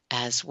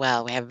as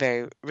well. We have a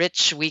very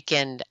rich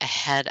weekend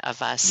ahead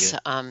of us.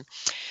 Yeah.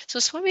 So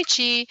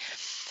Swamiji,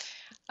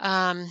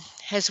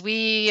 as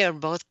we are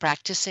both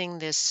practicing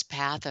this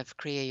path of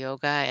Kriya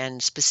Yoga,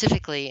 and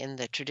specifically in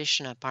the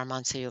tradition of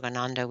Paramahansa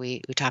Yogananda,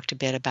 we talked a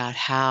bit about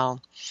how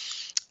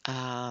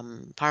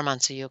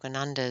Paramahansa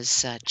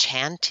Yogananda's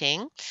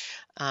chanting,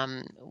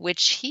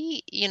 which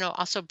he,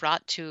 also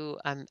brought to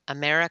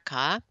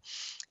America,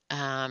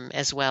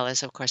 as well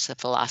as, of course, the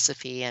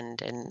philosophy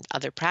and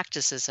other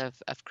practices of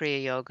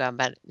Kriya Yoga.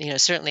 But,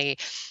 certainly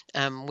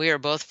we are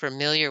both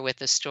familiar with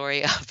the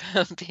story of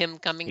him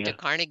coming to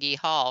Carnegie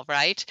Hall,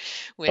 right?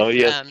 With,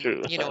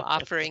 true.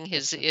 offering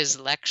his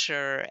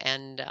lecture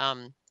and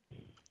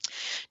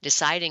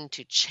deciding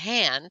to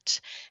chant,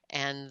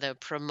 and the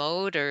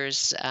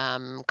promoters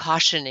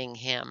cautioning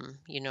him,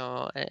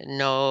 no,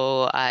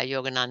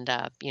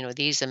 Yogananda,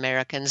 these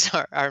Americans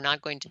are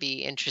not going to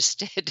be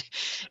interested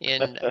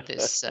in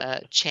this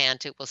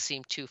chant. It will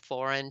seem too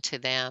foreign to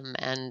them.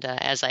 And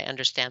as I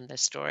understand the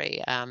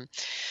story,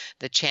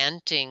 the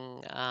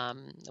chanting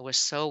was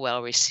so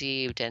well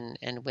received and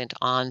went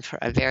on for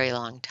a very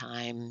long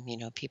time,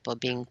 people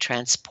being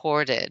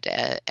transported,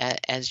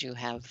 as you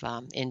have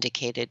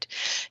indicated,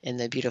 in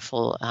the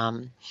beautiful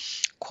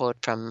quote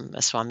from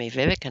Swami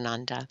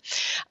Vivekananda.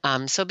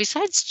 So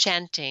besides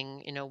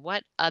chanting,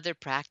 what other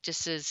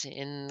practices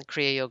in the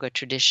Kriya Yoga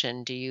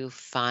tradition do you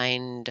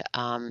find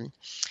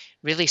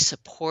really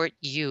support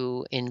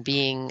you in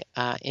being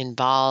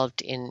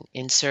involved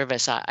in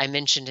service? I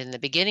mentioned in the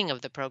beginning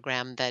of the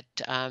program that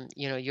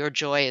your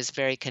joy is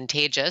very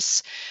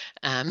contagious,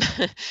 and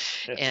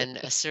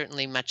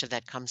certainly much of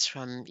that comes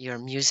from your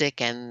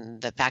music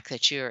and the fact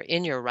that you're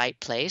in your right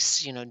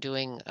place,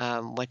 doing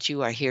what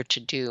you are here to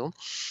do.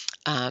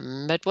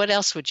 But what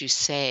else would you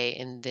say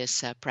in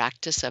this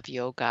practice of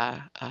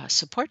yoga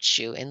supports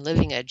you in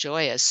living a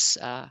joyous,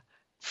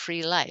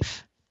 free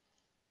life?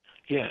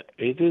 Yeah,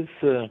 it is,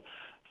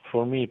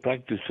 for me,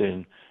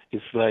 practicing,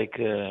 it's like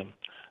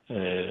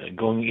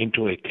going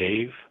into a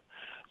cave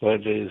where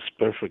there is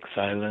perfect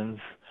silence,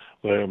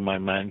 where my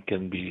mind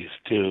can be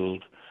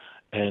stilled,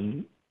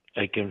 and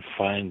I can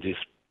find this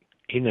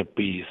inner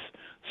peace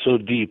so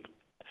deep.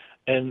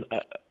 And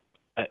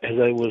as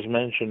I was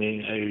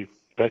mentioning, I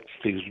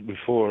practiced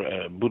before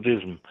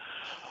Buddhism,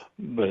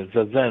 but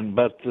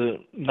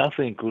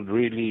nothing could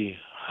really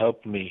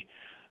help me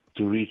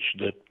to reach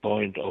that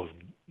point of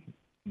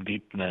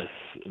deepness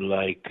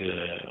like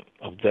the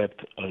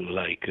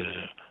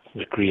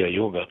Kriya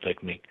Yoga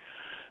technique,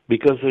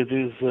 because it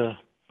is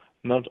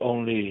not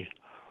only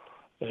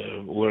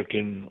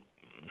working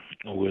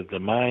with the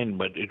mind,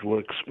 but it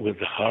works with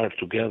the heart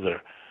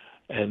together.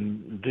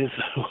 And this,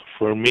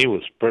 for me,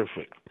 was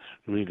perfect,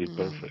 really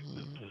perfect.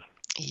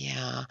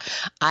 Yeah,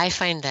 I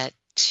find that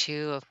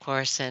too, of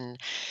course. And,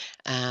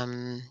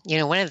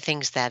 one of the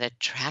things that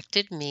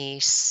attracted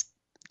me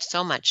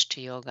so much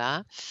to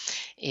yoga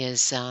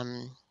is,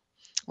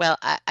 well,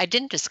 I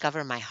didn't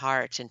discover my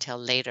heart until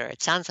later.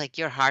 It sounds like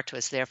your heart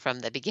was there from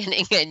the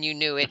beginning and you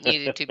knew it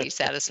needed to be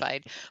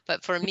satisfied.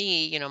 But for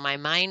me, my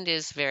mind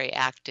is very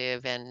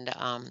active, and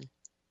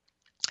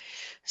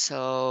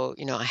so,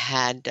 I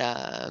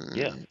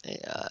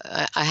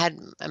had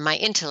my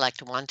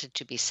intellect wanted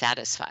to be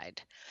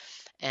satisfied.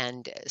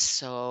 And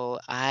so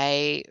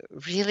I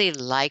really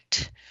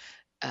liked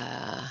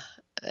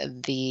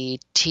the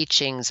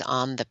teachings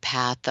on the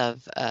path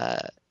of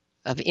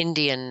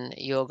Indian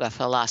yoga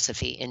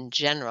philosophy in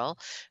general,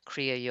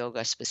 Kriya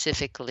Yoga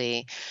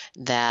specifically,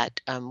 that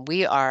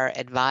we are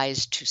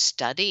advised to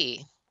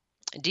study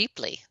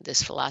deeply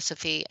this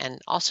philosophy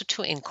and also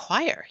to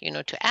inquire,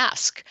 to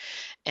ask,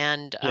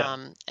 and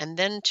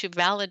then to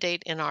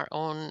validate in our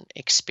own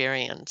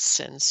experience.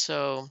 And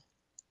so,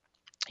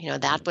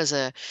 that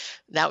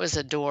was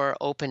a door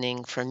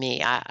opening for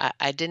me.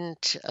 I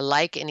didn't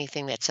like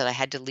anything that said I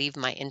had to leave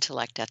my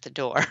intellect at the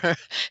door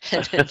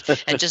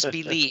and just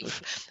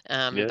believe.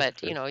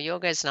 But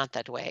yoga is not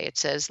that way. It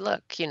says,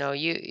 look,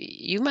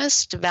 you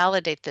must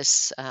validate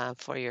this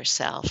for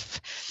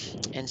yourself.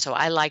 And so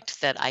I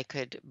liked that I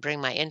could bring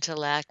my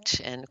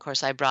intellect, and of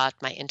course I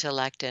brought my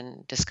intellect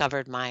and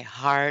discovered my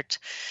heart.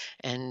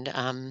 And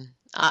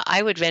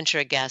I would venture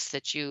a guess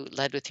that you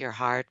led with your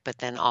heart, but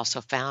then also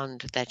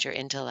found that your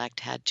intellect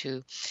had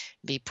to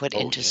be put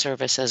into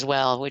service as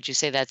well. Would you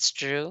say that's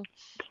true?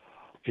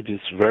 It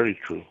is very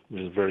true. It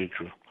is very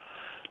true.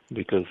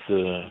 Because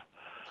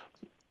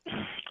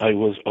I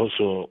was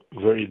also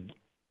very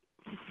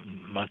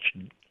much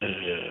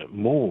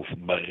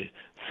moved by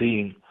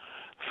seeing,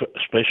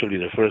 especially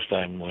the first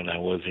time when I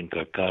was in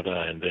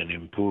Calcutta and then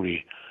in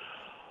Puri,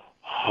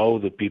 how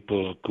the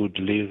people could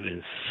live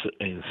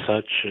in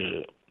such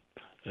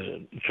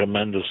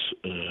tremendous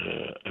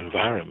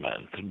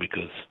environment.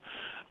 Because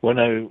when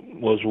I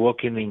was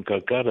walking in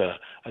Calcutta,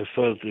 I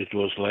felt it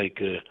was like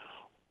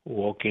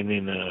walking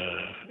in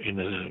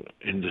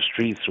the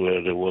streets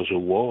where there was a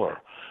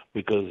war,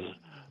 because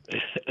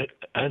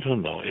I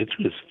don't know, it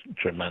was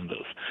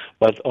tremendous.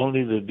 But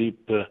only the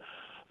deep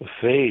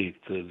faith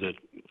that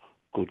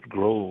could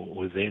grow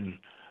within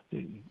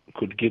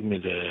could give me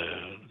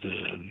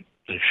the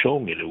show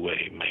me the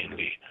way,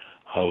 mainly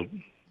how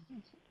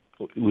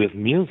with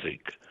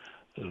music,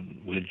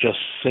 with just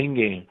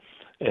singing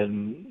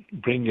and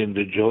bringing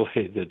the joy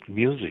that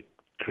music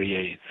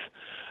creates,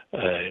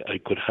 I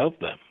could help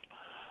them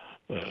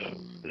a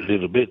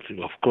little bit.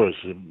 Of course,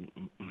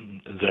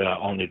 there are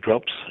only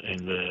drops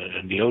in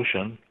the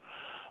ocean,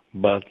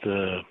 but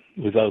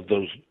without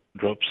those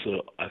drops,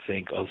 I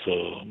think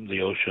also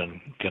the ocean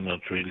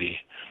cannot really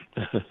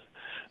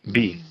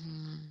be.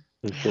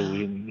 And so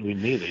we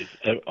need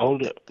it. All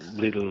the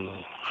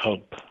little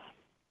help.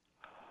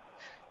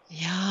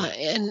 Yeah,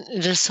 and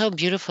it is so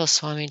beautiful,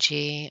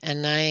 Swamiji.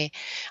 And I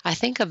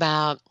think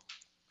about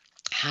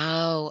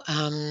how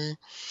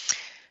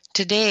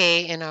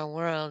today in our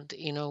world,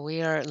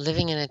 we are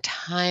living in a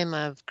time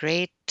of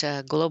great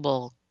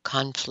global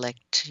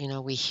conflict.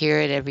 We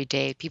hear it every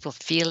day. People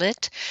feel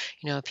it.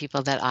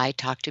 People that I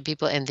talk to,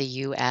 people in the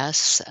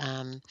U.S.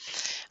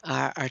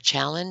 Are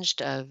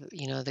challenged of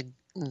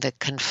the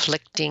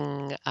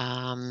conflicting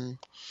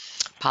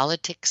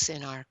politics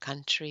in our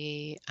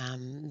country,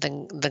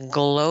 the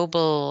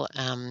global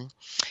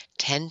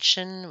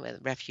tension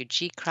with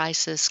refugee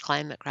crisis,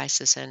 climate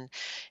crisis,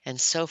 and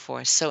so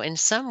forth. So in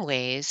some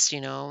ways,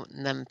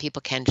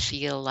 people can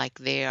feel like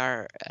they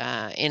are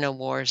in a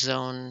war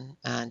zone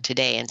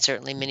today, and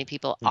certainly many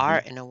people are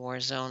in a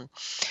war zone.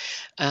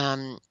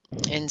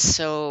 And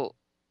so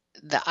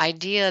the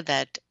idea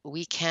that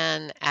we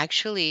can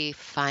actually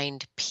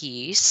find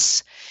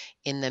peace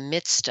in the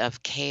midst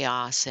of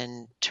chaos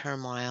and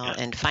turmoil,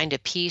 and find a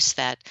peace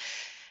that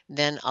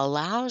then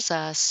allows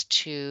us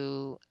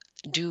to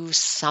do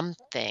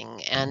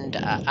something. And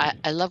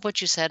I love what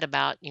you said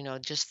about,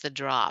 just the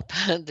drop,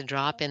 the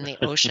drop in the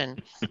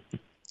ocean,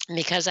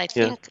 because I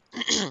think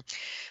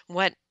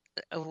what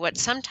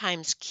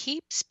sometimes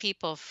keeps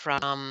people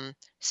from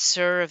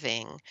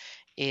serving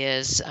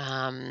is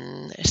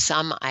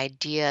some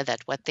idea that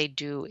what they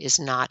do is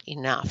not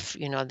enough.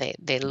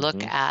 They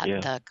look at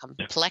the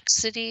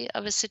complexity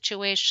of a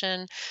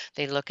situation,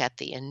 they look at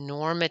the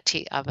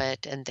enormity of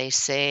it, and they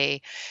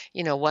say,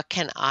 what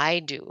can I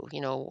do?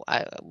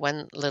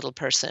 One little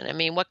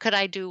person, what could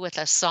I do with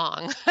a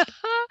song?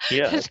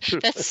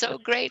 That's so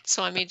great,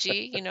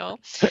 Swamiji,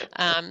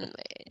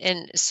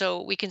 and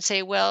so we can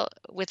say, well,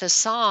 with a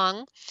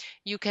song,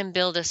 you can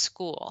build a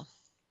school.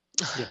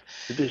 Yeah,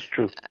 it is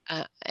true.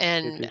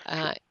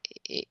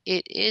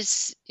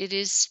 It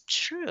is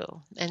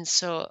true. And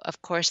so,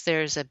 of course,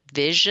 there's a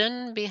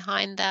vision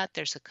behind that.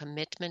 There's a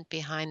commitment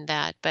behind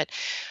that. But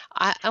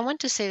I want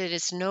to say that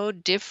it's no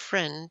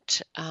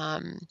different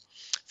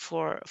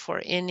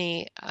for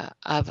any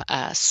of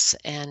us.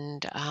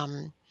 And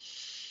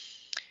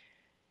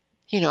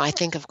I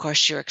think, of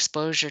course, your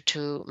exposure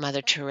to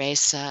Mother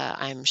Teresa,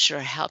 I'm sure,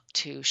 helped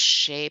to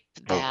shape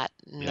that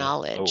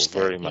knowledge.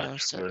 Very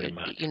much.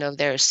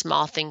 There are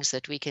small things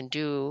that we can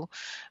do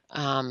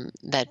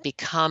that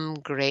become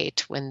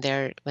great when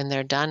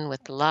they're done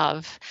with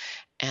love,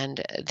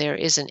 and there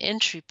is an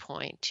entry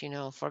point,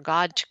 for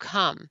God to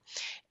come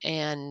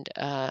and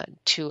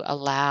to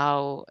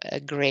allow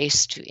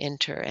grace to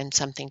enter and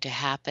something to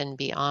happen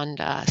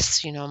beyond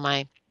us.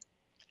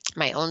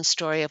 My own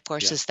story, of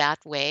course, is that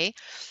way.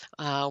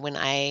 When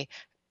I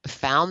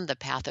found the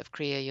path of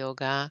Kriya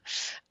Yoga,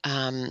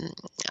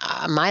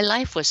 my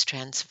life was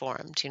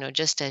transformed,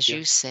 just as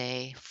you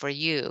say, for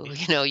you.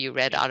 You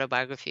read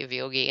Autobiography of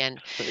Yogi,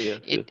 and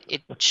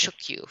it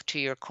shook you to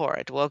your core.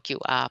 It woke you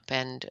up.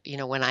 And,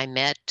 when I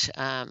met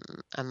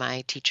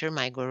my teacher,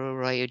 my guru,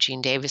 Roy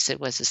Eugene Davis, it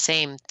was the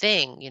same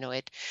thing.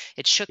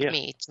 It shook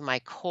me to my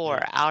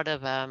core out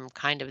of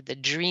kind of the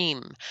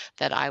dream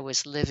that I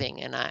was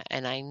living.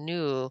 And I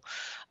knew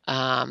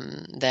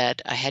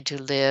that I had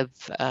to live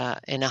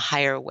in a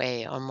higher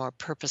way, a more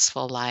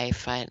purposeful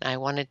life. I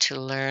wanted to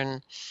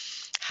learn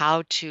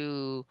how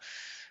to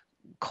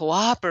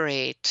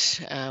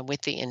cooperate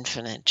with the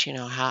infinite,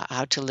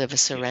 how to live a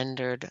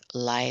surrendered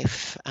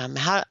life,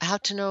 how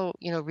to know,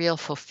 real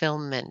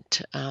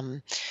fulfillment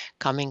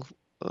coming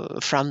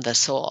from the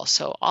soul.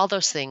 So all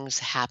those things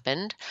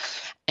happened.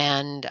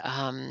 And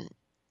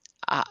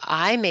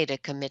I made a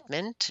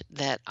commitment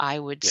that I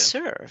would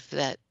serve,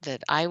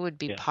 that I would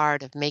be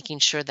part of making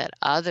sure that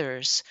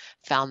others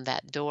found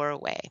that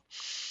doorway.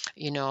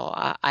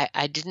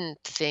 I didn't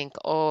think,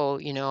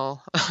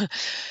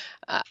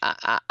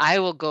 I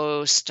will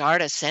go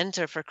start a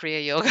center for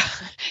Kriya Yoga,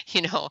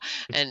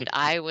 and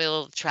I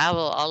will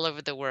travel all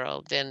over the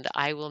world, and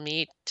I will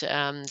meet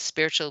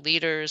spiritual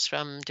leaders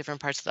from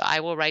different parts of I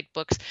will write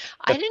books.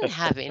 I didn't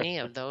have any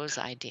of those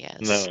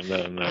ideas. No.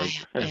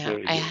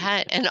 I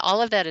had, and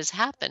all of that has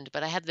happened,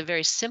 but I had the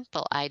very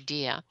simple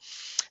idea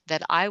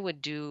that I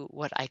would do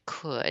what I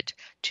could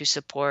to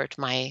support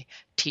my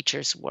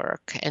teacher's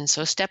work. And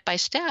so step by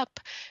step,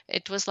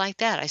 it was like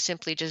that. I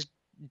simply just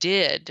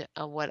did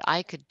what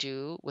I could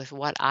do with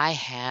what I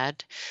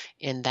had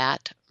in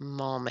that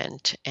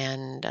moment.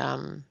 And,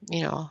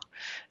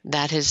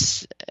 that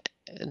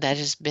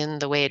has been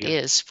the way it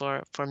is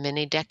for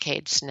many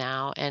decades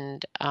now.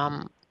 And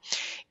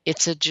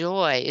it's a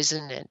joy,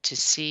 isn't it, to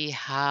see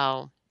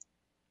how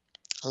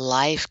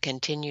life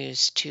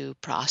continues to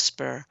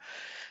prosper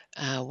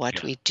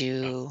what we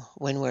do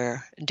when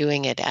we're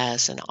doing it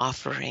as an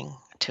offering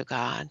to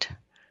God.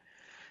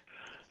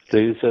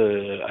 There is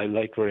I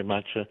like very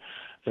much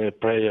a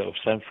prayer of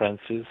St.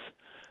 Francis,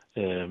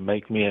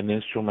 make me an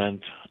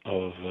instrument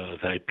of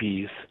thy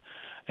peace.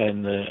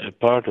 And a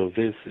part of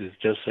this is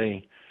just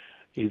saying,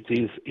 it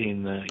is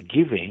in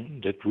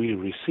giving that we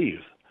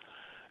receive.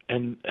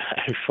 And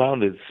I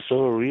found it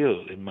so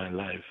real in my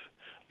life,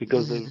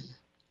 because the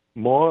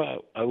more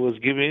I was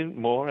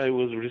giving, more I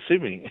was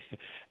receiving.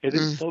 It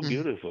is so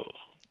beautiful.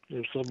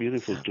 It's so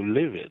beautiful to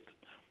live it.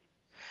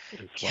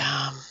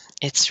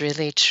 It's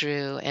really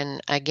true.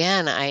 And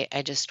again, I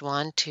just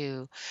want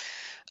to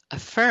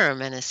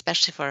affirm, and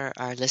especially for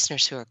our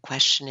listeners who are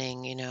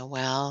questioning,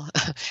 well,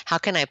 how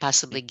can I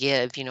possibly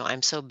give?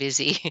 I'm so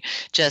busy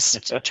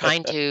just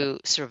trying to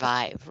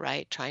survive,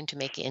 right? Trying to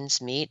make ends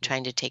meet,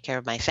 trying to take care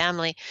of my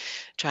family,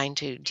 trying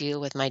to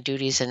deal with my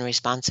duties and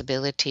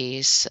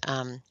responsibilities.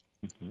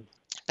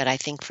 But I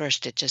think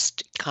first it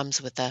just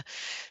comes with a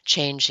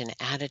change in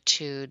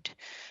attitude.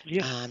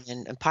 Yes.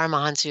 And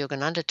Paramahansa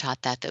Yogananda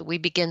taught that we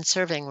begin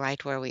serving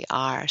right where we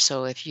are.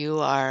 So if you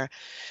are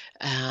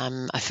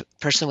a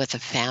person with a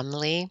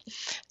family,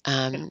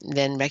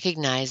 then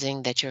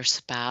recognizing that your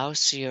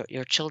spouse,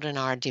 your children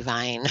are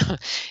divine,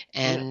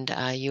 and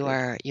you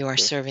are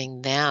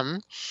serving them.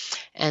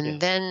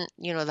 And then,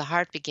 the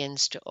heart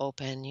begins to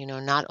open.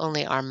 Not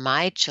only are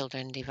my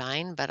children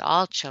divine, but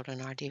all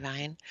children are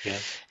divine.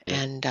 Yes.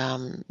 And,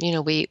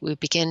 we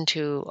begin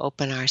to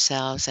open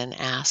ourselves and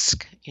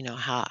ask,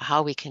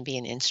 how we can be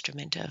an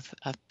instrument of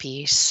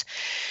peace.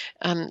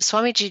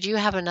 Swamiji, do you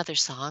have another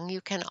song you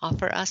can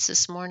offer us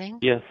this morning?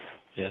 Yes,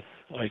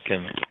 I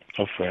can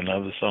offer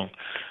another song.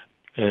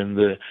 And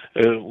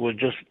we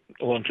just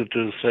wanted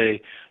to say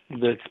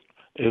that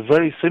a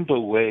very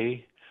simple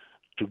way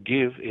to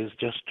give is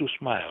just to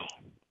smile.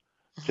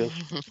 Just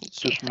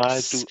to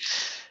smile to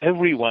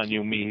everyone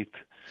you meet.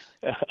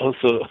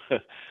 Also,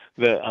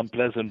 the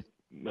unpleasant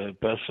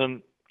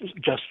person,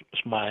 just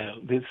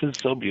smile. This is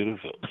so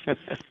beautiful.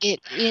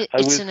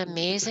 It's an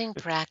amazing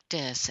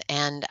practice.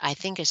 And I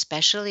think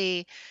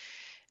especially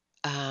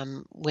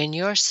when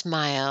your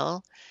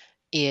smile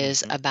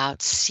is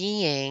about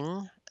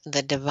seeing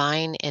the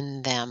divine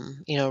in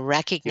them,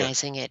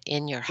 recognizing it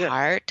in your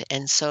heart.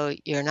 And so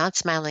you're not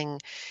smiling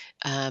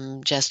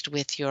just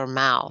with your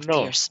mouth.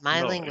 You're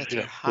smiling with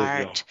your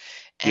heart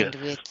and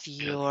with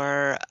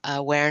your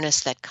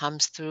awareness that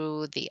comes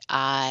through the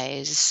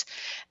eyes.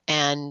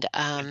 And,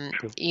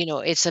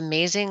 it's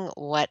amazing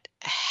what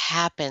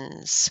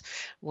happens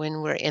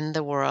when we're in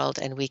the world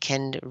and we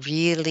can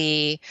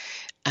really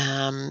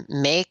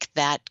make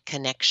that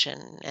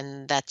connection.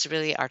 And that's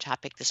really our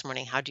topic this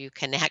morning. How do you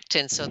connect?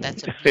 And so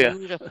that's a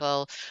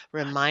beautiful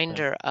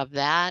reminder of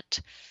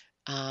that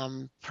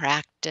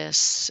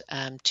practice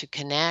to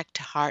connect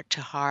heart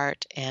to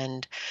heart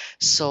and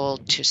soul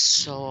to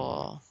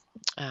soul.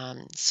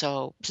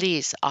 So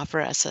please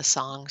offer us a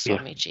song,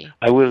 Swamiji.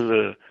 I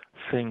will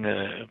sing.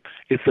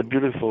 It's a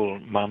beautiful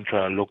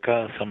mantra,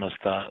 Loka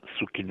Samasta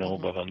Sukhino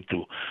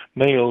Bhavantu.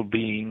 May all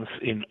beings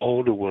in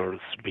all the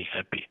worlds be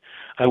happy.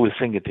 I will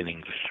sing it in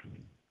English.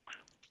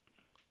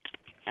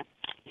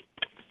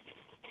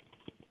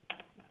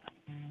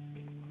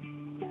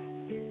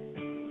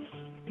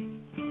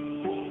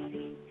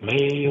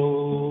 May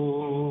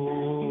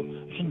all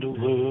in the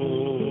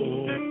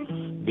world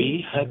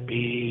be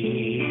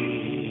happy.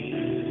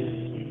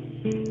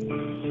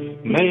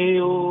 May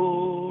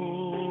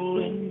all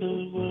in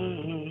the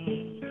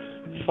world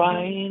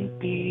find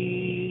peace.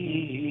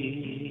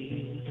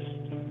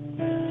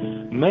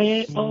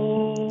 May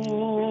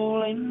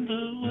all in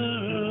the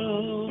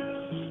world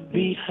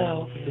be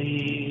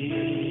healthy.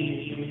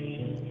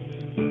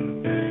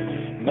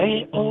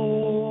 May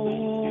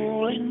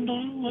all in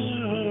the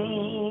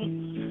world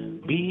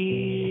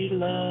be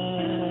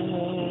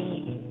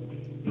loved.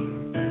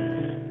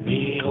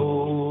 May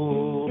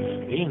all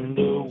in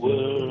the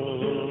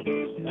world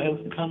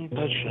have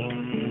compassion.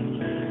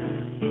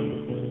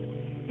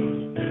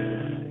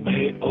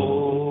 May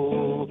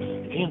all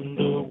in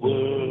the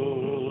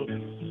world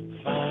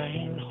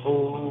find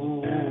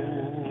hope.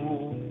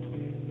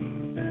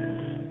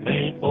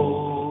 May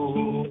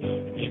all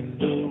in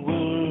the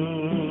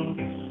world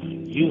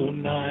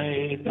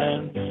unite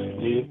and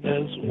live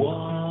as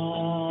one.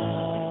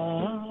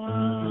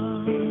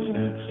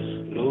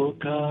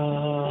 Loka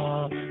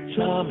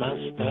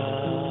Samasta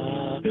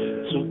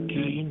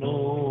Sukhino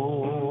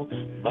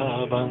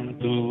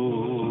Bhavantu.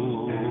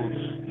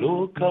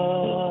 Loka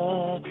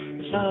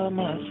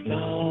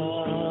Samasta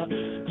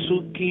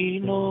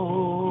Sukhino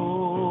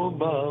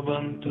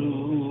Bhavantu.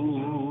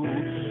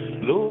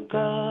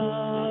 Loka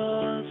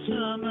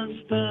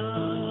Samasta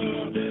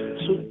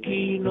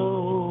Sukhino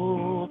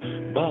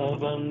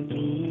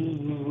Bhavantu.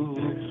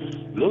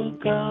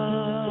 Loka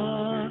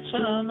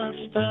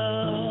Samasta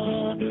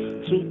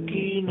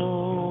Sukhino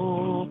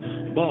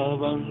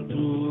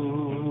Bhavantu.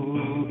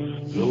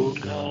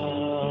 Loka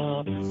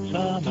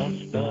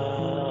Samasta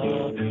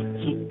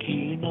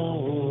Sukhino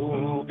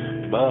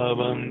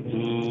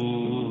Bhavantu.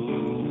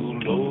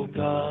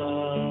 Loka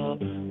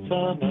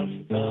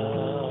Samasta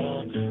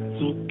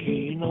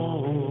Sukhino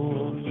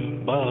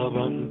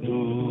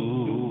Bhavantu.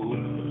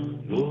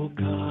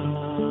 Loka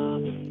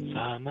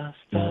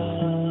Samasta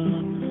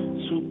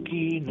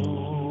Sukhino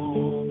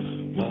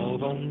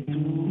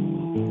Bhavantu.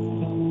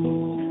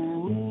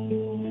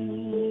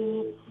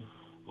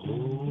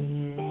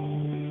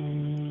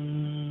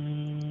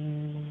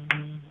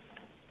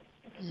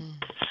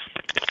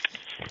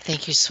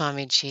 Thank you,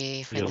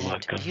 Swamiji, for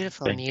that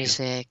beautiful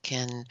music.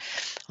 And I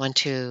want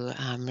to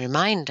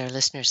remind our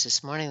listeners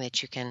this morning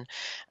that you can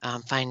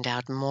find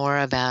out more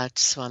about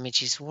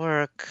Swamiji's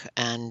work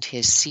and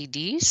his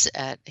CDs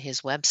at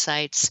his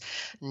websites,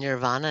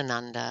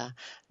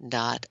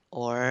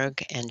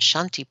 nirvanananda.org and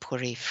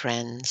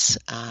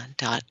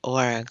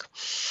shantipurifriends.org.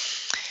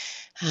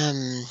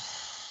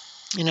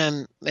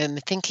 I'm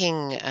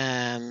thinking,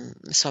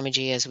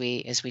 Swamiji,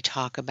 as we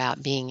talk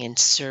about being in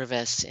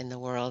service in the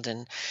world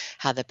and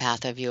how the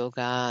path of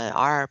yoga,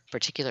 our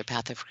particular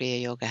path of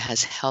Kriya Yoga,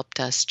 has helped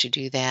us to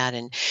do that.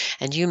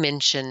 And you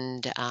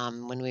mentioned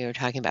when we were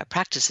talking about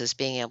practices,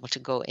 being able to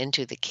go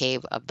into the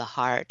cave of the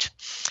heart.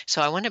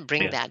 So I want to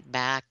bring that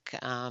back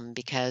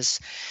because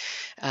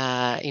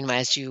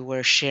as you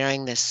were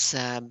sharing this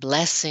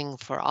blessing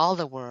for all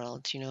the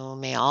world,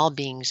 may all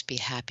beings be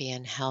happy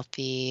and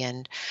healthy.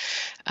 And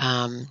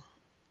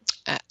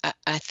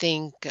I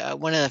think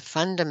one of the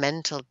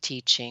fundamental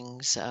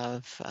teachings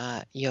of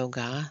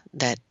yoga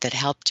that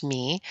helped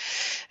me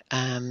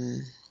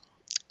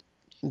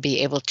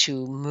be able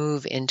to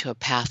move into a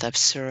path of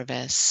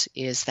service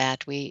is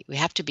that we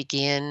have to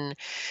begin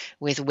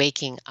with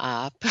waking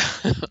up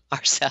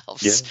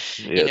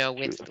ourselves,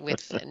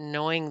 with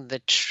knowing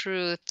the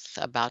truth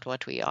about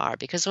what we are.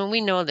 Because when we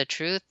know the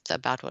truth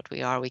about what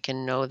we are, we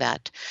can know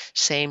that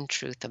same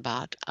truth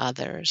about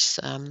others.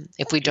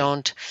 If we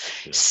don't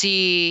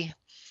see,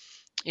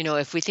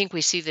 if we think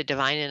we see the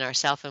divine in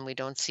ourselves and we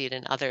don't see it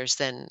in others,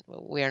 then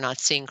we are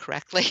not seeing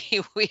correctly.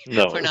 We're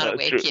not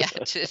awake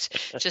yet. It's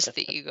just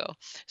the ego.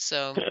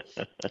 So,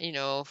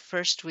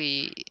 first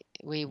we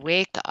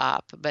wake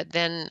up, but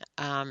then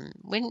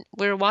when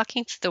we're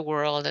walking through the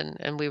world,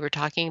 and we were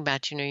talking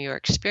about, your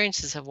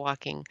experiences of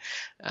walking,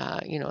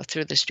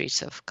 through the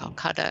streets of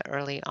Calcutta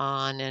early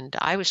on, and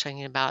I was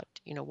talking about,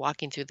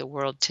 walking through the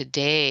world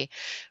today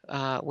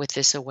with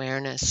this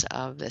awareness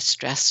of the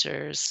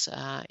stressors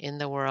in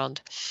the world.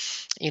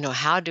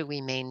 How do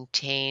we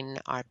maintain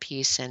our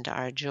peace and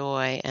our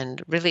joy?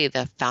 And really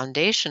the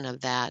foundation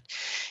of that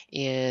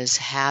is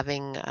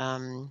having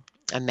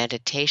a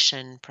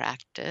meditation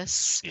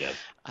practice,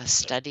 a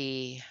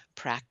study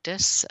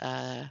practice,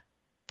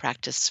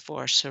 practice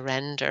for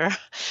surrender.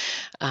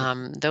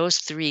 Those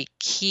three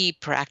key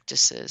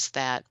practices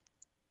that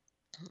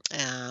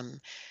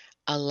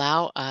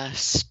allow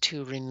us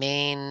to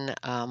remain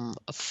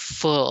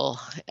full,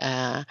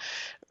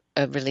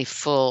 really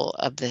full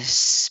of the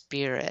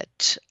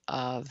spirit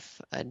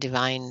of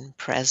divine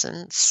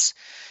presence,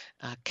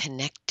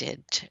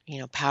 connected,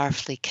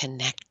 powerfully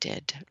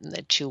connected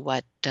to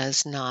what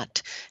does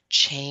not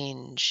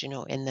change,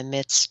 in the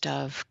midst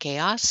of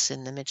chaos,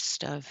 in the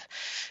midst of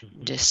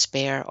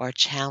despair or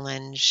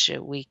challenge.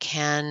 We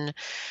can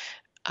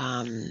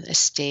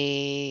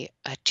stay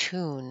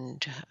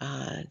attuned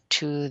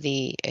to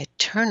the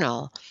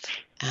eternal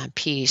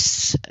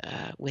peace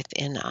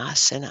within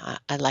us. And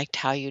I liked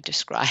how you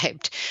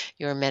described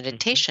your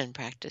meditation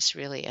practice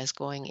really as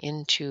going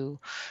into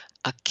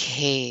a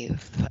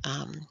cave.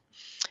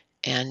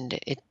 And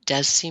it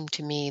does seem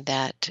to me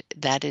that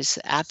that is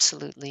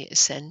absolutely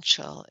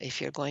essential if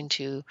you're going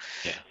to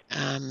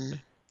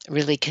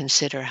really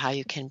consider how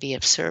you can be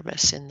of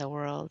service in the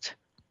world.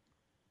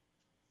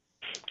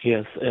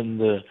 Yes,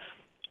 and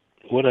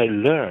what I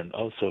learned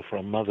also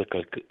from Mother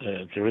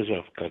Teresa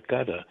of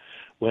Calcutta,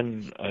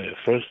 when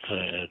first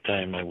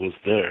time I was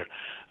there,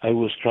 I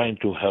was trying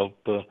to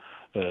help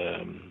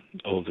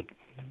all the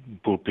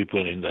poor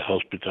people in the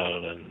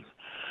hospital,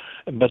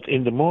 but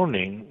in the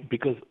morning,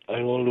 because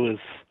I always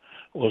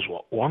was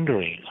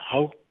wondering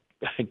how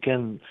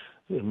can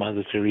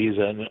Mother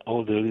Teresa and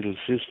all the little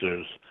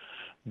sisters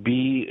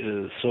be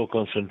so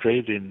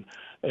concentrated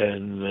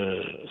and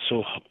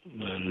so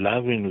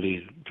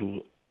lovingly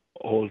to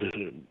all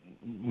the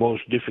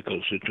most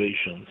difficult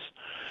situations.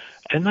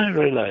 And I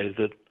realized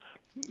that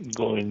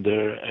going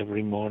there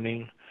every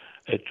morning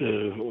at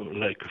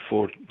like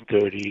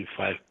 4:30,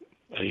 5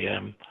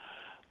 a.m.,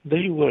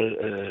 they were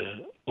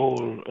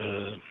all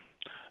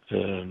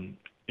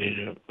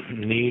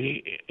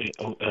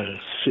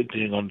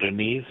sitting on their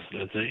knees,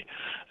 let's say,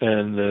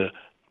 and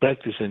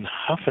practicing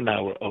half an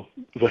hour of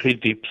very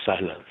deep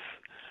silence.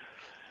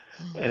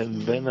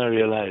 And then I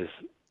realized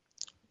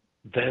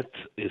that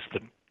is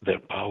their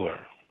power,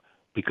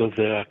 because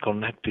they are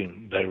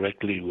connecting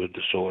directly with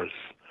the source,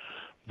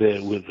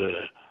 with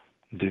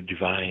the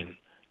divine,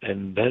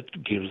 and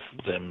that gives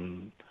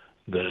them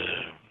the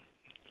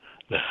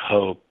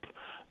hope,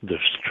 the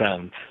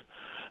strength,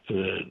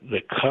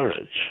 the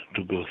courage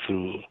to go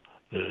through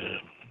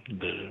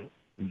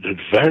the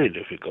very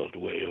difficult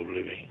way of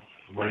living,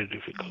 very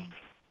difficult.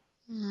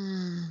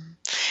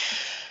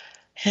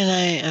 And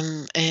I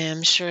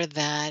am sure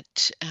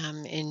that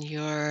in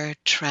your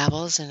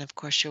travels and, of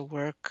course, your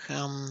work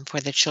for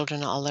the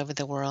children all over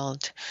the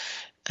world,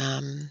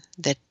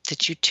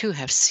 that you too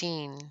have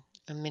seen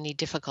many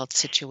difficult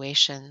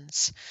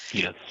situations.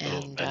 Yes,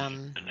 and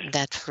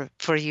that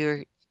for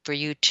you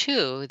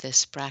too,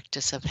 this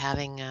practice of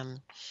having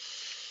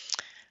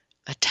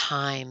a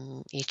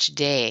time each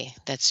day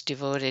that's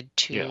devoted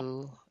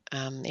to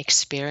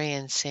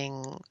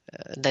experiencing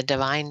the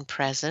divine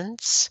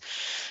presence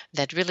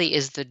that really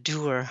is the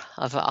doer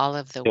of all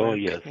of the work.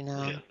 Yes,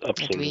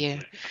 absolutely.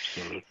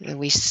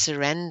 We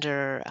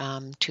surrender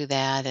to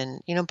that.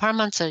 And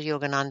Paramahansa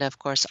Yogananda, of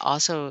course,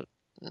 also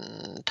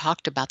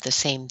talked about the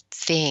same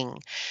thing,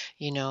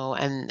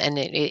 and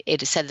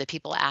it said that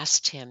people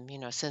asked him,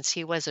 since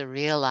he was a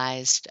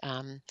realized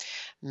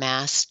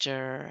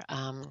master,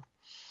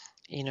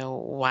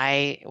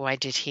 why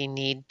did he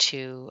need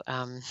to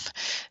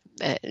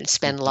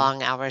spend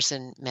long hours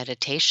in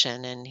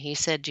meditation? And he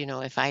said,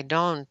 if I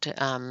don't,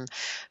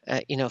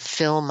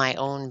 fill my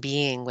own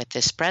being with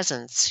this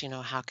presence,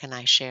 how can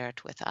I share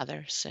it with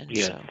others? And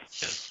so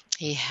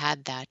he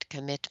had that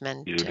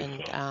commitment. Beautiful.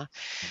 And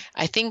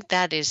I think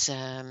that is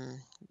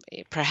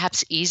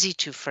perhaps easy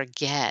to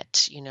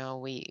forget.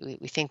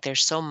 We think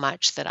there's so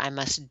much that I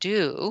must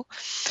do.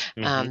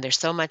 There's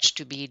so much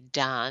to be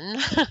done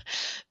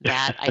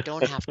that I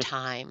don't have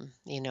time,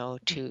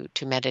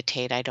 to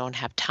meditate. I don't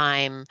have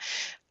time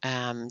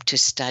to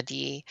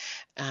study.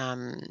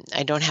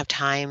 I don't have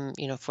time,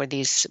 for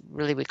these,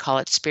 really, we call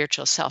it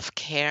spiritual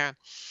self-care.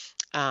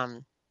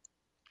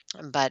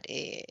 But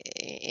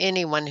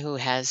anyone who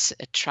has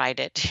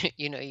tried it,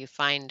 you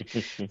find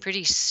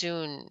pretty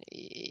soon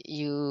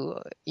you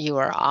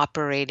are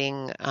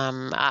operating.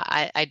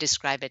 I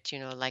describe it,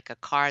 like a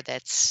car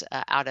that's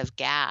out of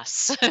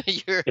gas.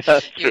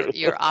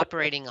 You're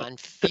operating on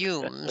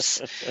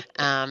fumes,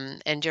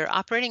 and you're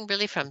operating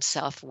really from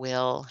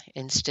self-will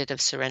instead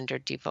of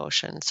surrendered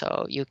devotion.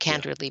 So you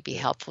can't really be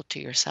helpful to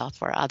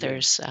yourself or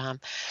others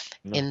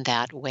in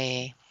that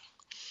way.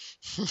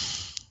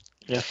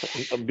 Yeah,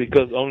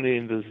 because only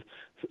in this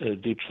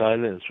deep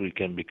silence we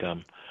can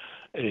become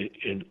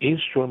an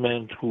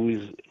instrument who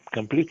is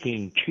completely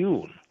in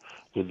tune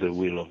with the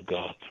will of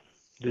God.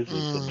 This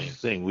is the main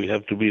thing. We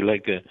have to be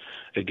like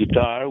a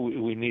guitar.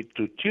 We need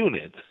to tune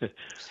it.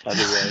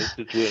 Otherwise,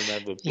 it will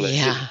never play.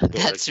 Yeah,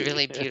 that's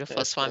really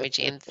beautiful,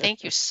 Swamiji. And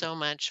thank you so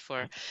much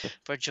for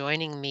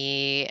joining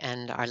me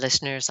and our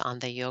listeners on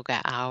the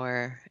Yoga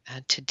Hour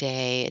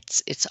today.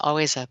 It's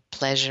always a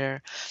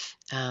pleasure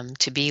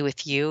to be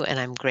with you, and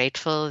I'm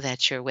grateful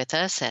that you're with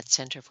us at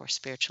Center for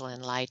Spiritual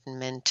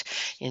Enlightenment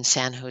in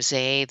San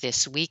Jose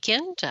this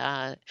weekend,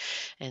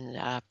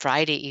 and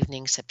Friday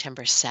evening,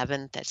 September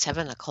 7th at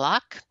 7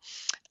 o'clock.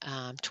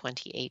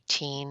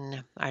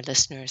 2018. Our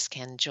listeners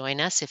can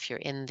join us if you're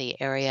in the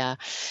area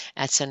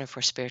at Center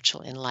for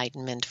Spiritual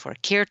Enlightenment for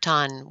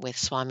Kirtan with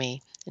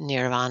Swami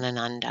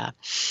Nirvananda.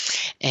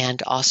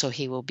 And also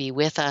he will be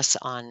with us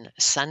on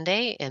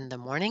Sunday in the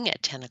morning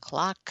at 10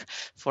 o'clock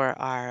for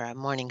our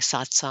morning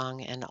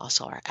satsang and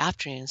also our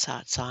afternoon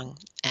satsang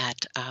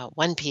at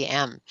 1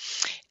 p.m.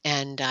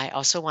 And I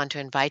also want to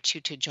invite you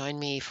to join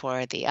me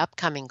for the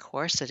upcoming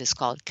course that is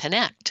called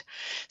Connect,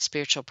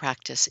 Spiritual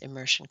Practice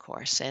Immersion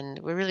Course. And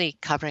we're really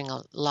covering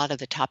a lot of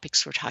the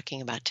topics we're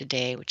talking about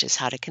today, which is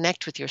how to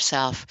connect with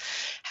yourself,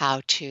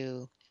 how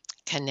to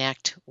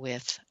connect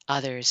with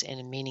others in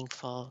a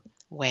meaningful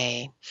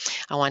way.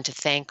 I want to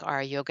thank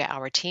our Yoga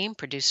Hour team,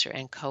 producer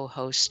and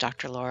co-host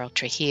Dr. Laurel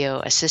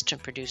Trujillo,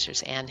 assistant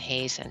producers Ann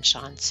Hayes and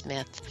Sean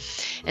Smith,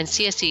 and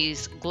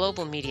CSE's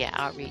Global Media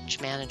Outreach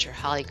Manager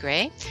Holly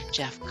Gray,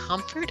 Jeff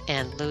Comfort,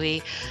 and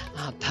Louis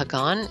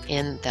Pagon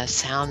in the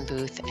sound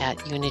booth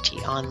at Unity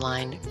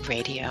Online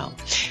Radio.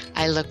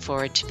 I look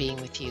forward to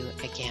being with you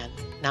again.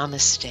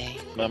 Namaste.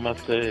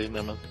 Namaste,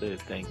 namaste.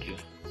 Thank you.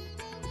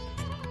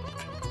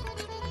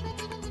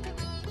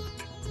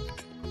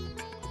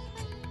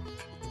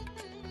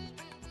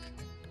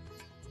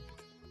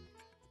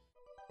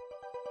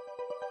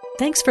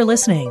 Thanks for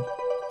listening.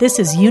 This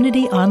is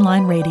Unity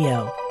Online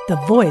Radio, the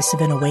voice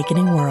of an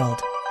awakening world.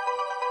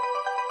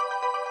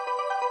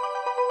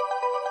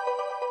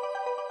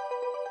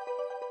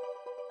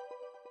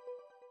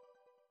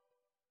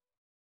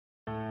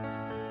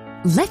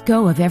 Let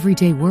go of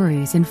everyday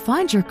worries and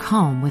find your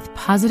calm with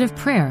positive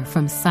prayer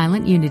from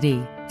Silent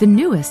Unity, the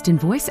newest in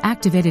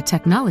voice-activated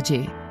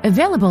technology,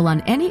 available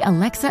on any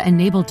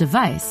Alexa-enabled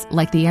device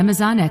like the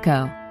Amazon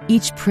Echo.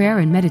 Each prayer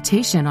and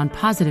meditation on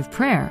positive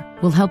prayer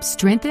will help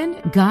strengthen,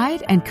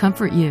 guide, and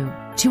comfort you.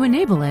 To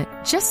enable it,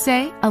 just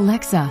say,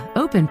 "Alexa,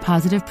 open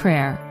positive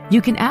prayer."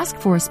 You can ask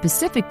for a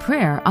specific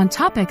prayer on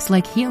topics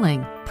like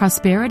healing,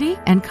 prosperity,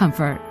 and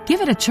comfort.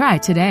 Give it a try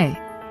today.